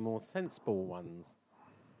one of the more sensible ones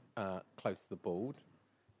close to the board.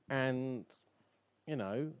 And, you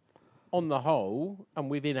know, on the whole, and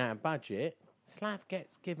within our budget, Slav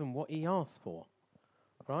gets given what he asked for,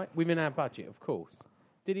 right? Within our budget, of course.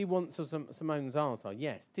 Did he want Simone Zaza?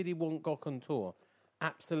 Yes. Did he want Gokantor?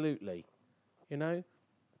 Absolutely. You know?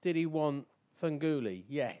 Did he want Faguli?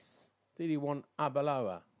 Yes. Did he want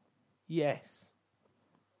Abaloa? Yes.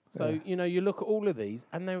 So, you know, you look at all of these,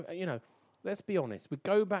 and they, you know, let's be honest. We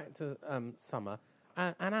go back to summer,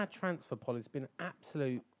 and our transfer policy has been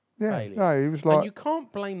absolute failure. No, he was like... And you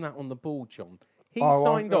can't blame that on the board, John. He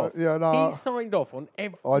signed off. He signed off on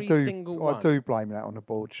every single one. I do blame that on the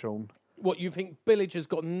board, Sean. What, you think Bilic has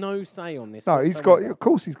got no say on this? No, he's got. Of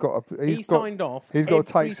course, he's got. Signed off. He's got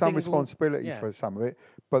to take some responsibility for some of it.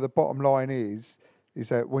 But the bottom line is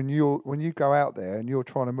that when you go out there and you're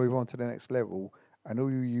trying to move on to the next level, and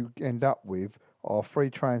all you end up with are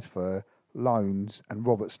free transfer, loans, and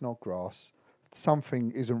Robert Snodgrass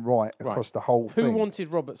something isn't right across the whole thing. Who wanted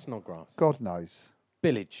Robert Snodgrass? God knows.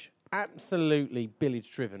 Billage. Absolutely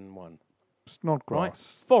Billage-driven one. Snodgrass. Right?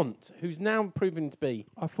 Font, who's now proven to be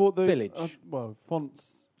I thought the Billage. well,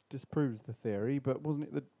 Fonts disproves the theory, but wasn't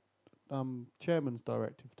it the chairman's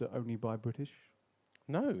directive to only buy British?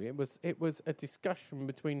 No, it was a discussion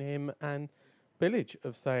between him and Billage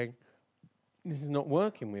of saying this is not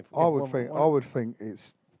working with. I would think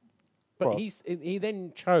it's. But he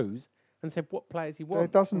then chose and said what players he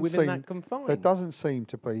wants within that confines. There doesn't seem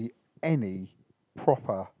to be any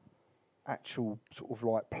proper, actual sort of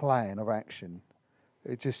like plan of action.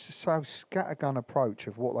 It's just so scattergun approach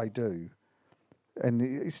of what they do, and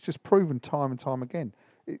it's just proven time and time again.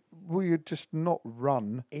 We are just not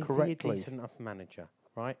run correctly. Is he a decent enough manager?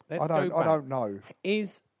 Right. I don't know.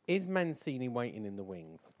 Is Mancini waiting in the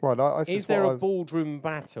wings? Right. Is there a boardroom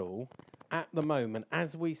battle at the moment,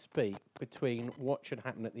 as we speak, between what should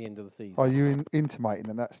happen at the end of the season? Are you intimating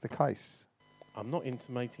that that's the case? I'm not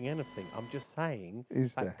intimating anything. I'm just saying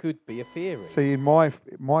that could be a theory. See, in my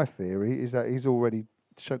theory is that he's already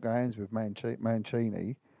shook hands with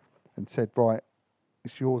Mancini and said, right,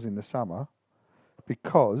 it's yours in the summer,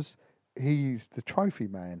 because he's the trophy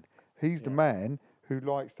man. He's the man who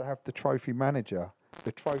likes to have the trophy manager,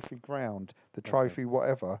 the trophy ground, the trophy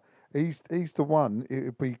whatever. He's the one. It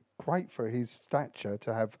would be great for his stature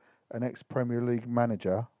to have an ex-Premier League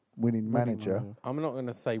manager, winning manager. I'm not going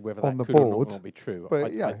to say whether on that the could board, or not be true.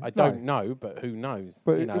 But I don't know, but who knows?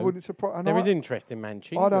 But it wouldn't surprise. There is interest in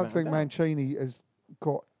Mancini. I don't think Mancini has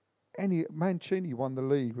got any. Mancini won the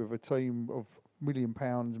league with a team of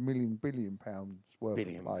 £1 billion worth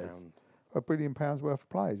of players. £1 billion worth of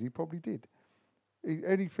players. He probably did.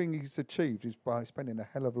 Anything he's achieved is by spending a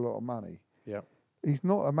hell of a lot of money. Yeah. He's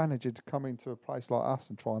not a manager to come into a place like us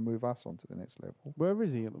and try and move us on to the next level. Where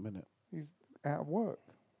is he at the minute? He's out of work.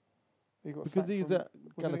 He got because he's at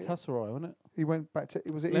Galatasaray, wasn't it? He went back to.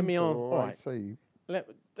 It was at Let me Inter ask. or Right. AC.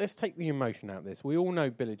 Let's take the emotion out of this. We all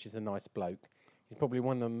know Billage is a nice bloke. He's probably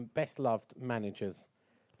one of the best loved managers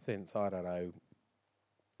since, I don't know,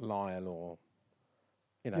 Lyle or,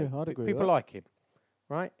 Yeah, I'd agree with people that. like him,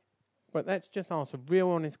 right? But let's just ask a real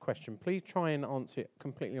honest question. Please try and answer it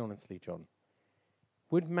completely honestly, John.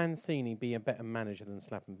 Would Mancini be a better manager than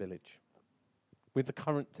Slaven Bilic with the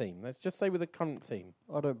current team? Let's just say with the current team.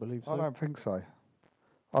 I don't believe so. I don't think so.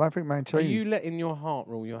 I don't think Are Mancini. you letting your heart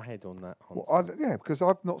rule your head on that answer? Well, yeah, because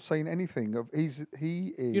I've not seen anything of. He is.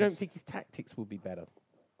 You don't think his tactics will be better?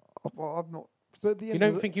 Well, I've not. But the You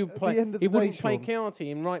don't think he would play? He wouldn't play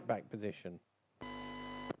Chianti in right back position.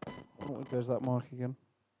 Oh, there's that mark again.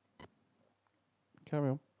 Carry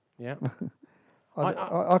on. Yeah.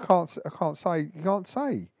 I can't say. You can't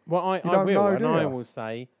say. Well, I don't will, know, and do I you? will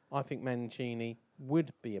say I think Mancini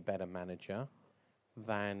would be a better manager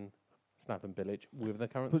than Slaven Bilic with the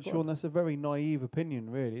current But squad. Sean, that's a very naive opinion,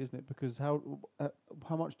 really, isn't it? Because how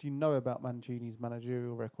much do you know about Mancini's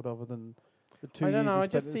managerial record other than the 2 years? I don't know. he I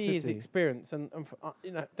just spent at see his City? experience, and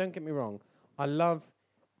don't get me wrong. I love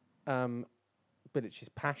Bilic's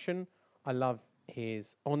passion. I love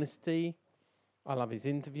his honesty. I love his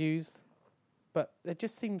interviews. But there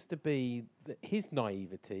just seems to be that his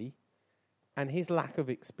naivety and his lack of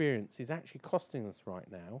experience is actually costing us right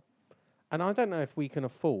now. And I don't know if we can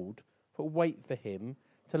afford to wait for him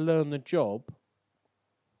to learn the job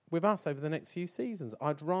with us over the next few seasons.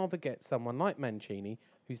 I'd rather get someone like Mancini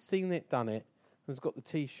who's seen it, done it, who's got the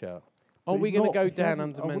T-shirt. Are But we he's going to not- go he down hasn't-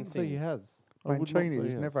 under I wouldn't say Mancini? he has. I would not say Mancini he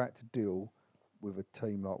has has. never had to deal with a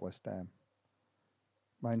team like West Ham.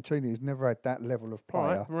 Mancini has never had that level of All right,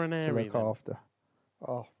 player to Ranieri look then. after.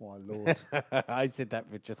 Oh my lord! I said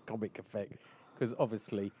that for just comic effect, because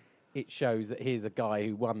obviously it shows that here's a guy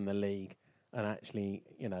who won the league and actually,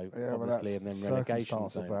 Yeah, well, obviously, that's and then relegation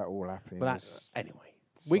circumstance of zone. that all happening But was- anyway,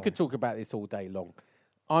 we could talk about this all day long.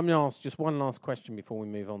 I'm going to ask just one last question before we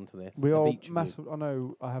move on to this. We of are each of you. massive. I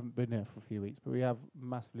know I haven't been here for a few weeks, but we have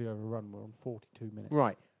massively overrun. We're on 42 minutes.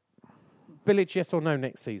 Right. Bilic, yes or no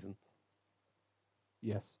next season?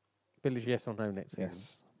 Yes. Bilic, yes or no next season?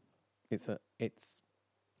 Yes. It's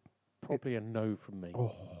probably a no from me.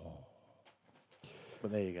 Oh.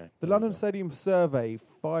 But there you go. The London Stadium survey,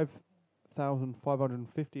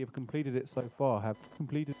 5,550 have completed it so far. Have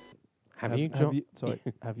completed. Have you, John? Sorry.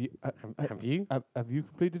 Have you? Have you? Have you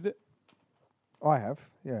completed it? I have.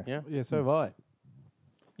 Yeah. Yeah. Yeah. So have I.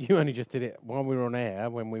 You only just did it while we were on air.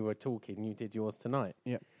 When we were talking, you did yours tonight.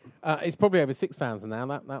 Yeah. It's probably over 6,000 now.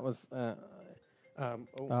 That was.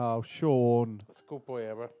 Oh, Sean. Schoolboy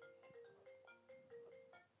error.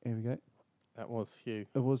 Here we go. That was Hugh.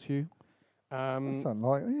 It was Hugh. That's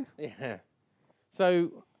unlikely. Yeah.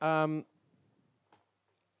 So,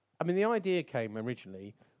 I mean, the idea came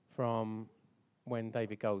originally from when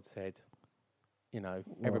David Gold said,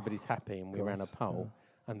 everybody's happy, and we ran a poll,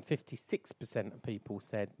 and 56% of people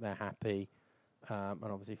said they're happy, and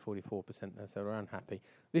obviously 44% said they're unhappy.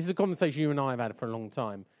 This is a conversation you and I have had for a long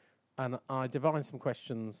time, and I devised some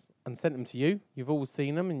questions and sent them to you. You've all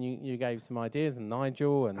seen them, and you gave some ideas, and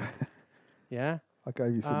Nigel, and yeah. I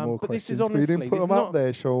gave you some more but questions, this is but you didn't put them up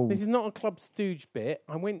there, Sean. This is not a Club Stooge bit.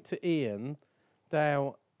 I went to Ian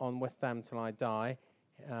Dale on West Ham Till I Die,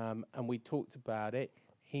 and we talked about it.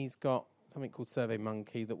 He's got something called Survey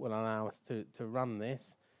Monkey that will allow us to run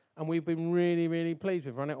this, and we've been really, really pleased.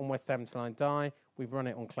 We've run it on West Ham Till I Die. We've run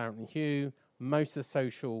it on Claret and Hugh. Most of the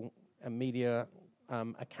social and media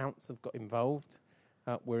accounts have got involved.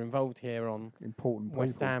 We're involved here on Important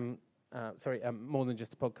West people. Ham, More Than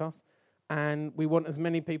Just a Podcast. And we want as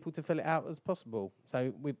many people to fill it out as possible.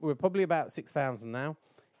 So we're probably about 6,000 now.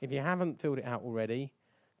 If you haven't filled it out already,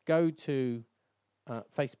 go to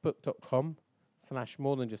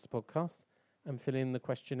facebook.com/More Than Just a Podcast and fill in the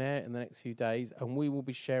questionnaire in the next few days. And we will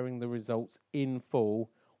be sharing the results in full,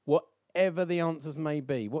 whatever the answers may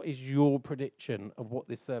be. What is your prediction of what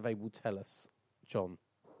this survey will tell us, John?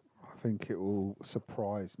 I think it will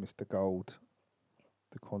surprise Mr. Gold,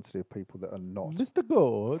 the quantity of people that are not. Mr.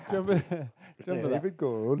 Gold, do you remember David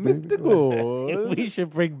Gold. Mr. Gold. We should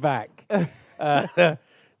bring back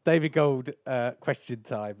David Gold question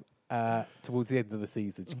time towards the end of the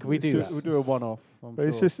season. Can we do that? We'll do a one-off.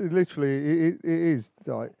 It's just literally, it is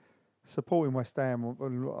like supporting West Ham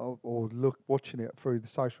or watching it through the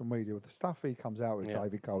social media with the stuff he comes out with.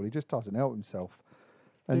 David Gold, he just doesn't help himself.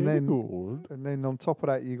 And then on top of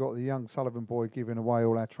that, you got the young Sullivan boy giving away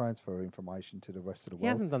all our transfer information to the rest of the world. He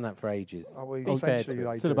hasn't done that for ages. Essentially,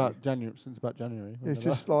 they since do. about January. It's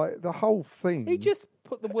just like the whole thing. He just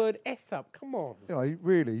put the word S up. Come on.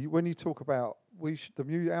 Really, when you talk about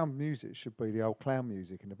our music should be the old clown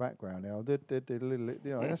music in the background.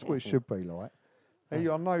 That's what it should be like. I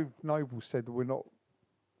know Noble said that we're not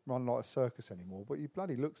run like a circus anymore, but he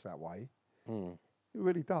bloody looks that way. It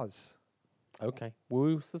really does. Okay,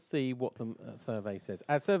 we'll see what the survey says.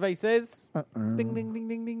 Our survey says... Ding, ding, ding,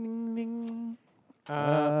 ding, ding, ding.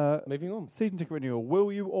 Moving on. Season ticket renewal.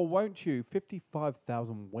 Will you or won't you?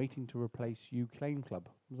 55,000 waiting to replace You Claim Club.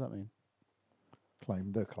 What does that mean?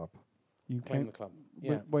 Claim the club. You Claim the club.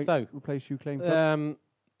 Yeah. Wait, so, replace You Claim Club.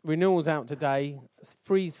 Renewals out today.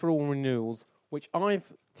 Freeze for all renewals, which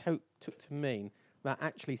I've took to mean that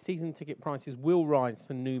actually season ticket prices will rise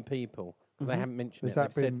for new people. They haven't mentioned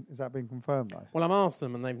Has that been confirmed, though? Well, I've asked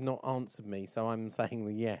them and they've not answered me, so I'm saying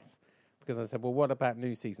the yes. Because I said, well, what about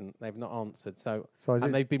new season? They've not answered.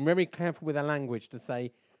 And they've been very careful with their language to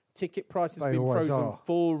say ticket prices have been frozen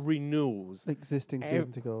for renewals. Existing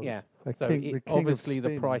season ticket holders. Yeah. Obviously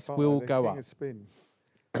the price will go up.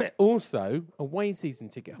 Also, away season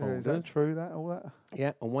ticket holders. Is that true, all that?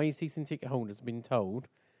 Yeah, away season ticket holders have been told,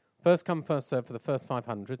 first come, first serve for the first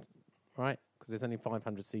 500, right? Because there's only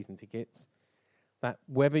 500 season tickets, that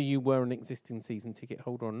whether you were an existing season ticket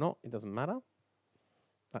holder or not, it doesn't matter.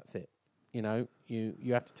 That's it. You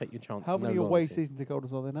have to take your chances. How many away season ticket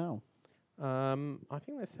holders are there now? I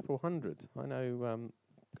think there's several hundred. I know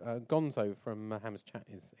Gonzo from Hammer's Chat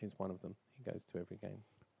is one of them. He goes to every game.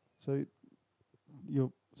 So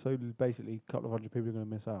basically a couple of hundred people are going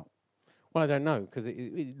to miss out. Well, I don't know, because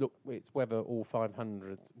it's whether all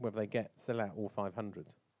 500, whether they sell out all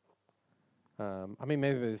 500. I mean,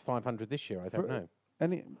 maybe there's 500 this year. I don't know.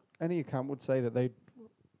 Any account would say that they'd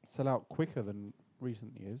sell out quicker than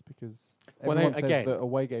recent years because everyone says that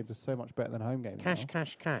away games are so much better than home games.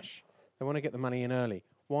 Cash. They want to get the money in early.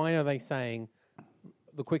 Why are they saying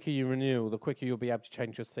the quicker you renew, the quicker you'll be able to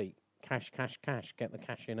change your seat? Cash. Get the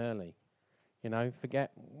cash in early.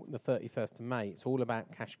 Forget the 31st of May. It's all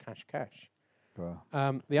about cash.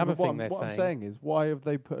 Wow. The other thing what I'm saying is, why have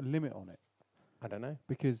they put a limit on it? I don't know.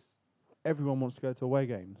 Because everyone wants to go to away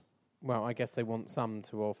games. Well, I guess they want some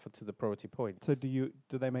to offer to the priority points. So do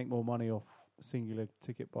they make more money off singular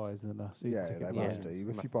ticket buys than a season ticket? They must do.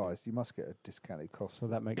 If you buy, you must get a discounted cost. So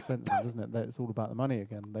that makes sense, then, doesn't it? That it's all about the money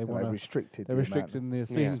again. They're restricting the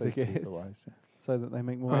season tickets so that they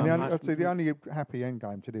make more money. I'd say the only happy end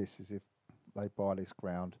game to this is if they buy this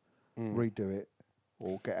ground, redo it,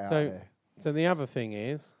 or get out there. So the other thing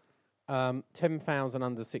is, 10,000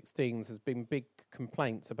 under 16s has been big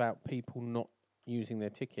complaints about people not using their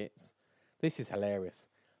tickets. This is hilarious.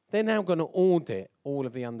 They're now going to audit all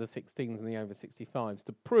of the under 16s and the over 65s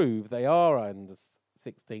to prove they are under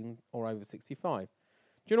 16 or over 65.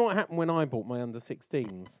 Do you know what happened when I bought my under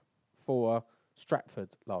 16s for Stratford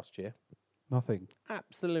last year? Nothing.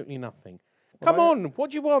 Absolutely nothing. Come on,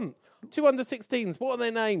 what do you want? 2 under-16s, what are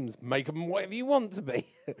their names? Make them whatever you want to be.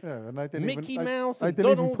 Yeah, and they didn't Mickey even, Mouse they and didn't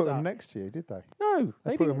Donald even put Duck. them next to you, did they? No,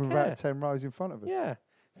 They they put didn't them care. about 10 rows in front of us. Yeah.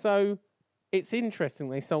 So it's interesting.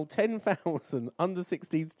 They sold 10,000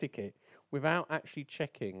 under-16s ticket without actually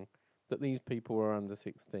checking that these people were under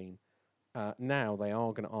 16. Now they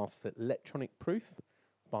are going to ask for electronic proof.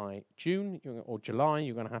 By June or July,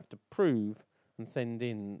 you're going to have to prove and send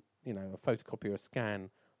in, a photocopy or a scan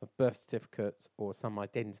of birth certificates or some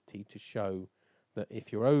identity to show that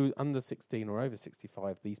if you're under 16 or over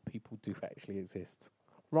 65, these people do actually exist.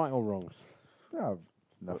 Right or wrong? No,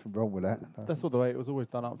 nothing wrong with that. No. That's all the way it was always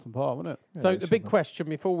done at Upton Park, wasn't it? Yeah, So the big question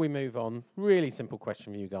before we move on, really simple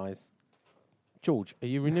question for you guys. George, are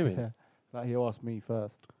you renewing? Like you asked me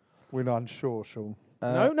first. We're not unsure, Sean.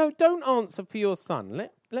 No, don't answer for your son.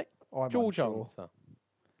 Let I'm George unsure. answer.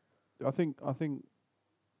 I think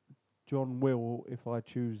John will if I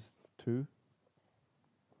choose to.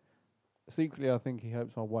 Secretly, I think he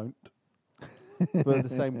hopes I won't. But at the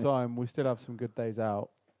same time, we still have some good days out,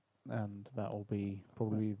 and that will be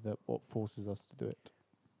probably what forces us to do it.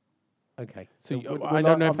 Okay. So we're I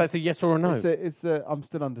don't know if that's a yes or a no. I'm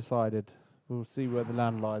still undecided. We'll see where the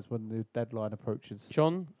land lies when the deadline approaches.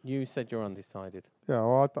 John, you said you're undecided. Yeah,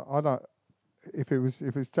 well, I don't. If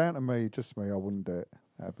it's down to me, just me, I wouldn't do it.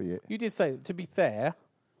 That'd be it. You did say, to be fair,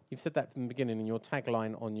 you've said that from the beginning, and your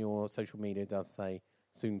tagline on your social media does say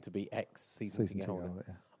soon to be X season ticket holder.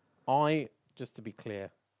 Yeah. I, just to be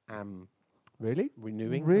clear, am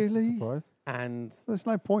renewing. Really? Surprise. And there's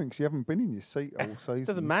no point because you haven't been in your seat all season.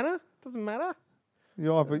 Doesn't matter.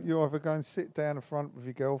 You either go and sit down in front with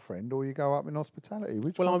your girlfriend or you go up in hospitality.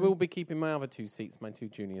 Which Well, I one? will be keeping my other 2 seats, my 2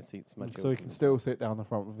 junior seats, my So he children. can still sit down the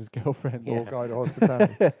front with his girlfriend. Or go to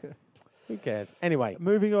hospitality. Who cares? Anyway,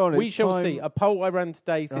 moving on. We it's shall time- see. A poll I ran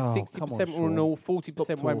today said Oh, 60% come on, will Sean. renew, 40% Stop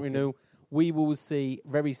won't talking. renew. We will see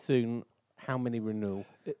very soon how many renew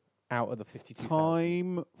out of the 52,000.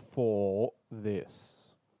 Time for this.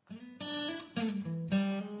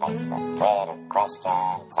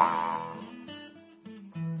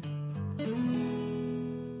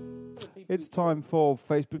 It's time for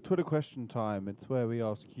Facebook Twitter question time. It's where we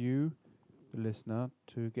ask you, the listener,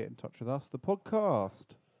 to get in touch with us, the podcast,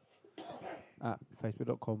 at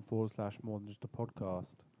facebook.com/more than just a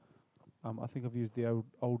podcast. I think I've used the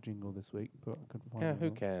old jingle this week, but I couldn't find it.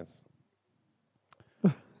 Who cares?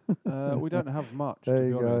 We don't have much, There to be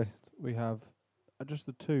you go. honest. We have just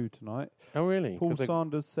the 2 tonight. Oh, really? Paul 'Cause they-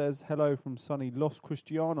 Sanders says, hello from sunny Los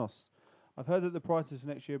Cristianos. I've heard that the prices for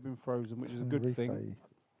next year have been frozen, which is a good thing.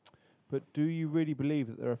 But do you really believe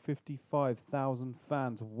that there are 55,000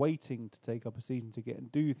 fans waiting to take up a season ticket?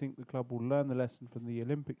 And do you think the club will learn the lesson from the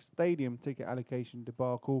Olympic Stadium ticket allocation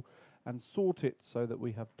debacle and sort it so that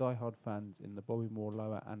we have diehard fans in the Bobby Moore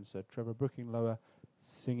lower and Sir Trevor Brooking lower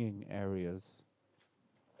singing areas?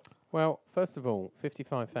 Well, first of all,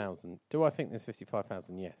 55,000. Do I think there's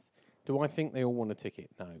 55,000? Yes. Do I think they all want a ticket?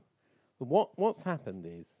 No. But what's happened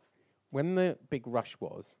is, when the big rush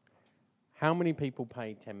was, how many people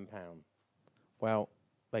paid £10? Well,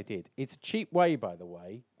 they did. It's a cheap way, by the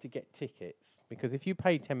way, to get tickets, because if you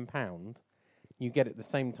pay £10, you get it at the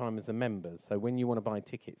same time as the members. So when you want to buy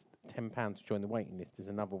tickets, £10 to join the waiting list is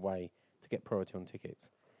another way to get priority on tickets.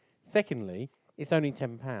 Secondly, it's only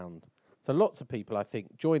 £10. So lots of people, I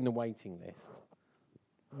think, join the waiting list,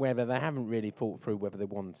 whether they haven't really thought through whether they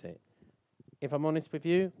want it. If I'm honest with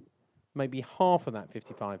you, maybe half of that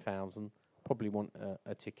 55,000 probably want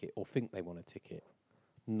a ticket or think they want a ticket,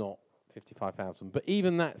 not 55,000. But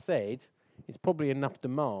even that said, it's probably enough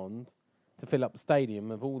demand to fill up the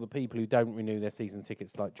stadium of all the people who don't renew their season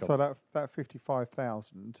tickets like John. So that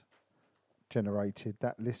 55,000 generated,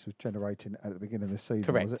 that list was generating at the beginning of the season,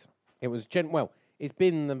 Correct. was it? It was it's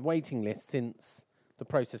been the waiting list since the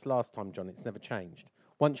process last time, John. It's never changed.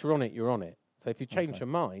 Once you're on it, you're on it. So if you change your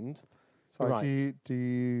mind, So you're right. do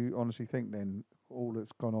you honestly think then all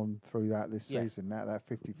that's gone on through this Yeah. season, that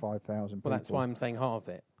 55,000 people? Well, that's why I'm saying half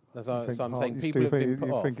it. That's You so think I'm half- saying you people still have been think, put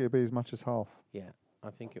you off. think it'd be as much as half? Yeah,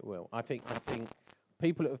 I think it will. I think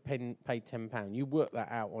people that have paid £10, you work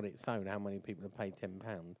that out on its own, how many people have paid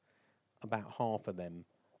 £10, about half of them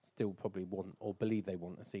still probably want or believe they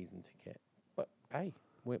want a season ticket. But, hey,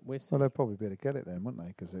 we're Well, they'd probably be able to get it then, wouldn't they?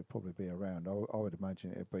 Because they'd probably be around. I would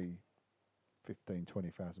imagine it'd be 15,000,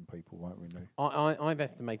 20,000 people won't renew. I've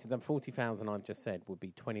estimated that 40,000 I've just said would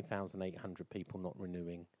be 20,800 people not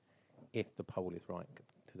renewing if the poll is right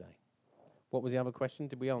today. What was the other question?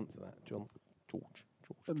 Did we answer that, John? George.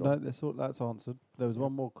 No, that's answered. There was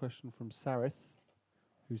one more question from Sarith,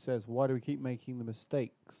 who says, why do we keep making the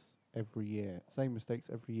mistakes every year? Same mistakes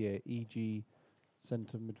every year, e.g.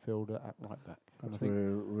 centre midfielder at right back. And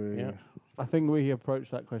That's I think we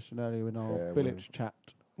approached that question earlier in our Bilic chat.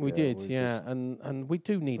 We did, and we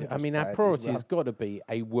do need. I mean, our priority has got to be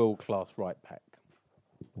a world-class right back,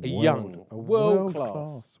 world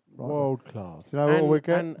class. You know what we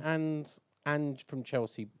get? And from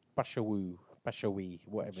Chelsea, Bashawi,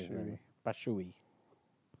 whatever his name is. Bashawi. Do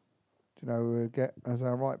you know who we get as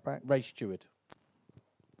our right back? Ray Stewart.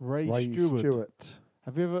 Ray Stewart.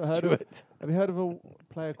 Have you ever heard of? Have you heard of a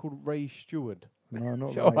player called Ray Stewart? No,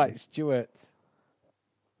 not All right, Stewart.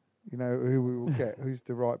 You know who we will get? Who's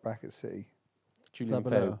the right back at City? Julian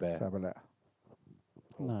Zabaleta. Zabaleta.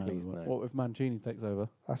 No. Please, no. What if Mancini takes over?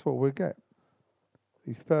 That's what we'll get.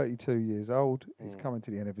 He's 32 years old. He's coming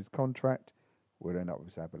to the end of his contract. We'll end up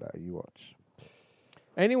with Zabaleta. You watch.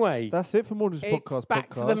 Anyway, that's it for Morning's podcast. It's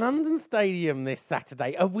back to the London Stadium this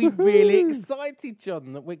Saturday. Are we really excited,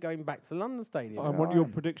 John, that we're going back to London Stadium? I want your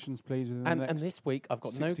predictions, please. And this week I've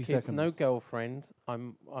got no kids, no girlfriend.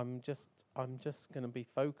 I'm just going to be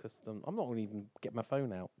focused, and I'm not going to even get my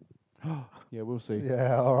phone out. Yeah, we'll see.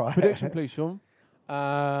 Yeah, all right. Prediction, please, Sean.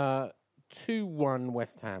 2-1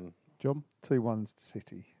 West Ham. John? 2-1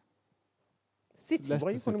 City. City? Why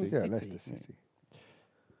are you calling them City? Leicester City.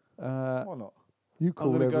 Why not? You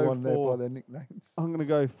call everyone there by their nicknames. I'm going to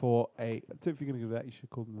go for a... If you're going to do that, you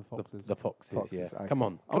should call them the Foxes. The Foxes, yeah. Okay. Come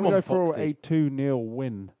on, I'm going to go Foxy. for a 2-0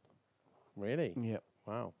 win. Really? Yep.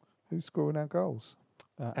 Wow. Who's scoring our goals?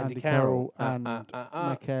 Andy Carroll and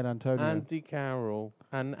Michael Antonio. Andy Carroll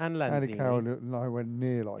and Lanzini. Andy Carroll looked nowhere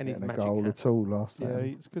near like And his getting a magic goal hat. at all last Yeah,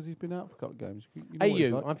 Saturday. it's because he's been out for a couple of games. You know what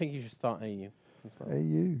he's AU. like. I think you should start AU.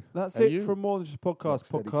 AU. That's AU. it from More Than Just a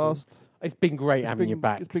Podcast. It's been great having you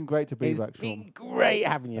back. It's been great to be It's back, Sean. been great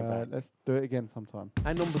having you back. Let's do it again sometime.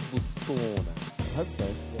 Our numbers will soar now. I hope so.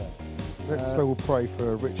 Yeah. Let's all pray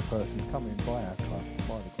for a rich person to come in, buy our club,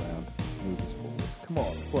 buy the ground, move us forward. Come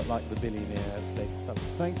on. What, like the billionaire Dave Sutton?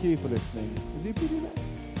 Thank you for listening. Is he a billionaire?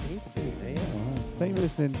 He's a billionaire, yeah. Thank you for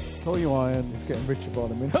listening. Call you Irons. It's getting richer by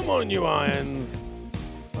the minute. Come on, you Irons.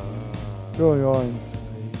 Go on, you Irons.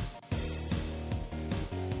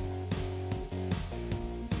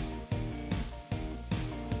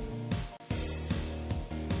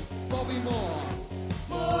 Bobby Moore.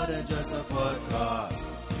 More than just a podcast.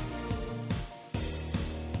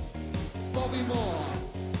 Bobby Moore.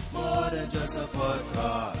 More than just a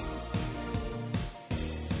podcast.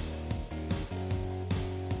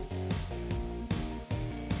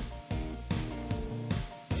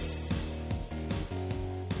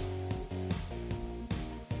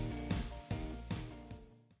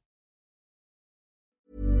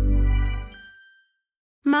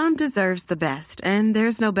 Mom deserves the best, and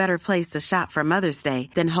there's no better place to shop for Mother's Day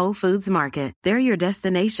than Whole Foods Market. They're your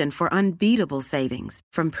destination for unbeatable savings,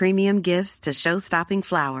 from premium gifts to show-stopping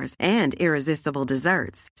flowers and irresistible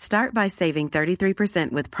desserts. Start by saving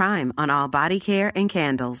 33% with Prime on all body care and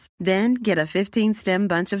candles. Then get a 15-stem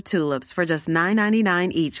bunch of tulips for just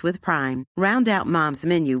 $9.99 each with Prime. Round out Mom's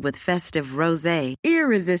menu with festive rosé,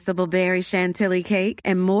 irresistible berry chantilly cake,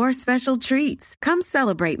 and more special treats. Come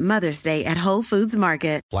celebrate Mother's Day at Whole Foods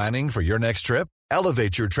Market. Planning for your next trip?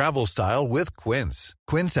 Elevate your travel style with Quince.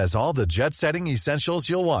 Quince has all the jet-setting essentials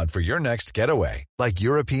you'll want for your next getaway, like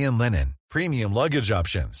European linen, premium luggage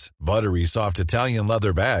options, buttery soft Italian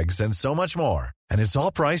leather bags, and so much more. And it's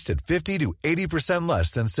all priced at 50 to 80%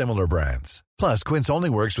 less than similar brands. Plus, Quince only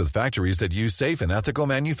works with factories that use safe and ethical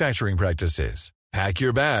manufacturing practices. Pack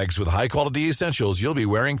your bags with high-quality essentials you'll be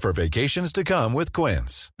wearing for vacations to come with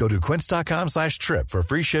Quince. Go to quince.com/trip for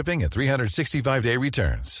free shipping and 365-day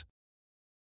returns.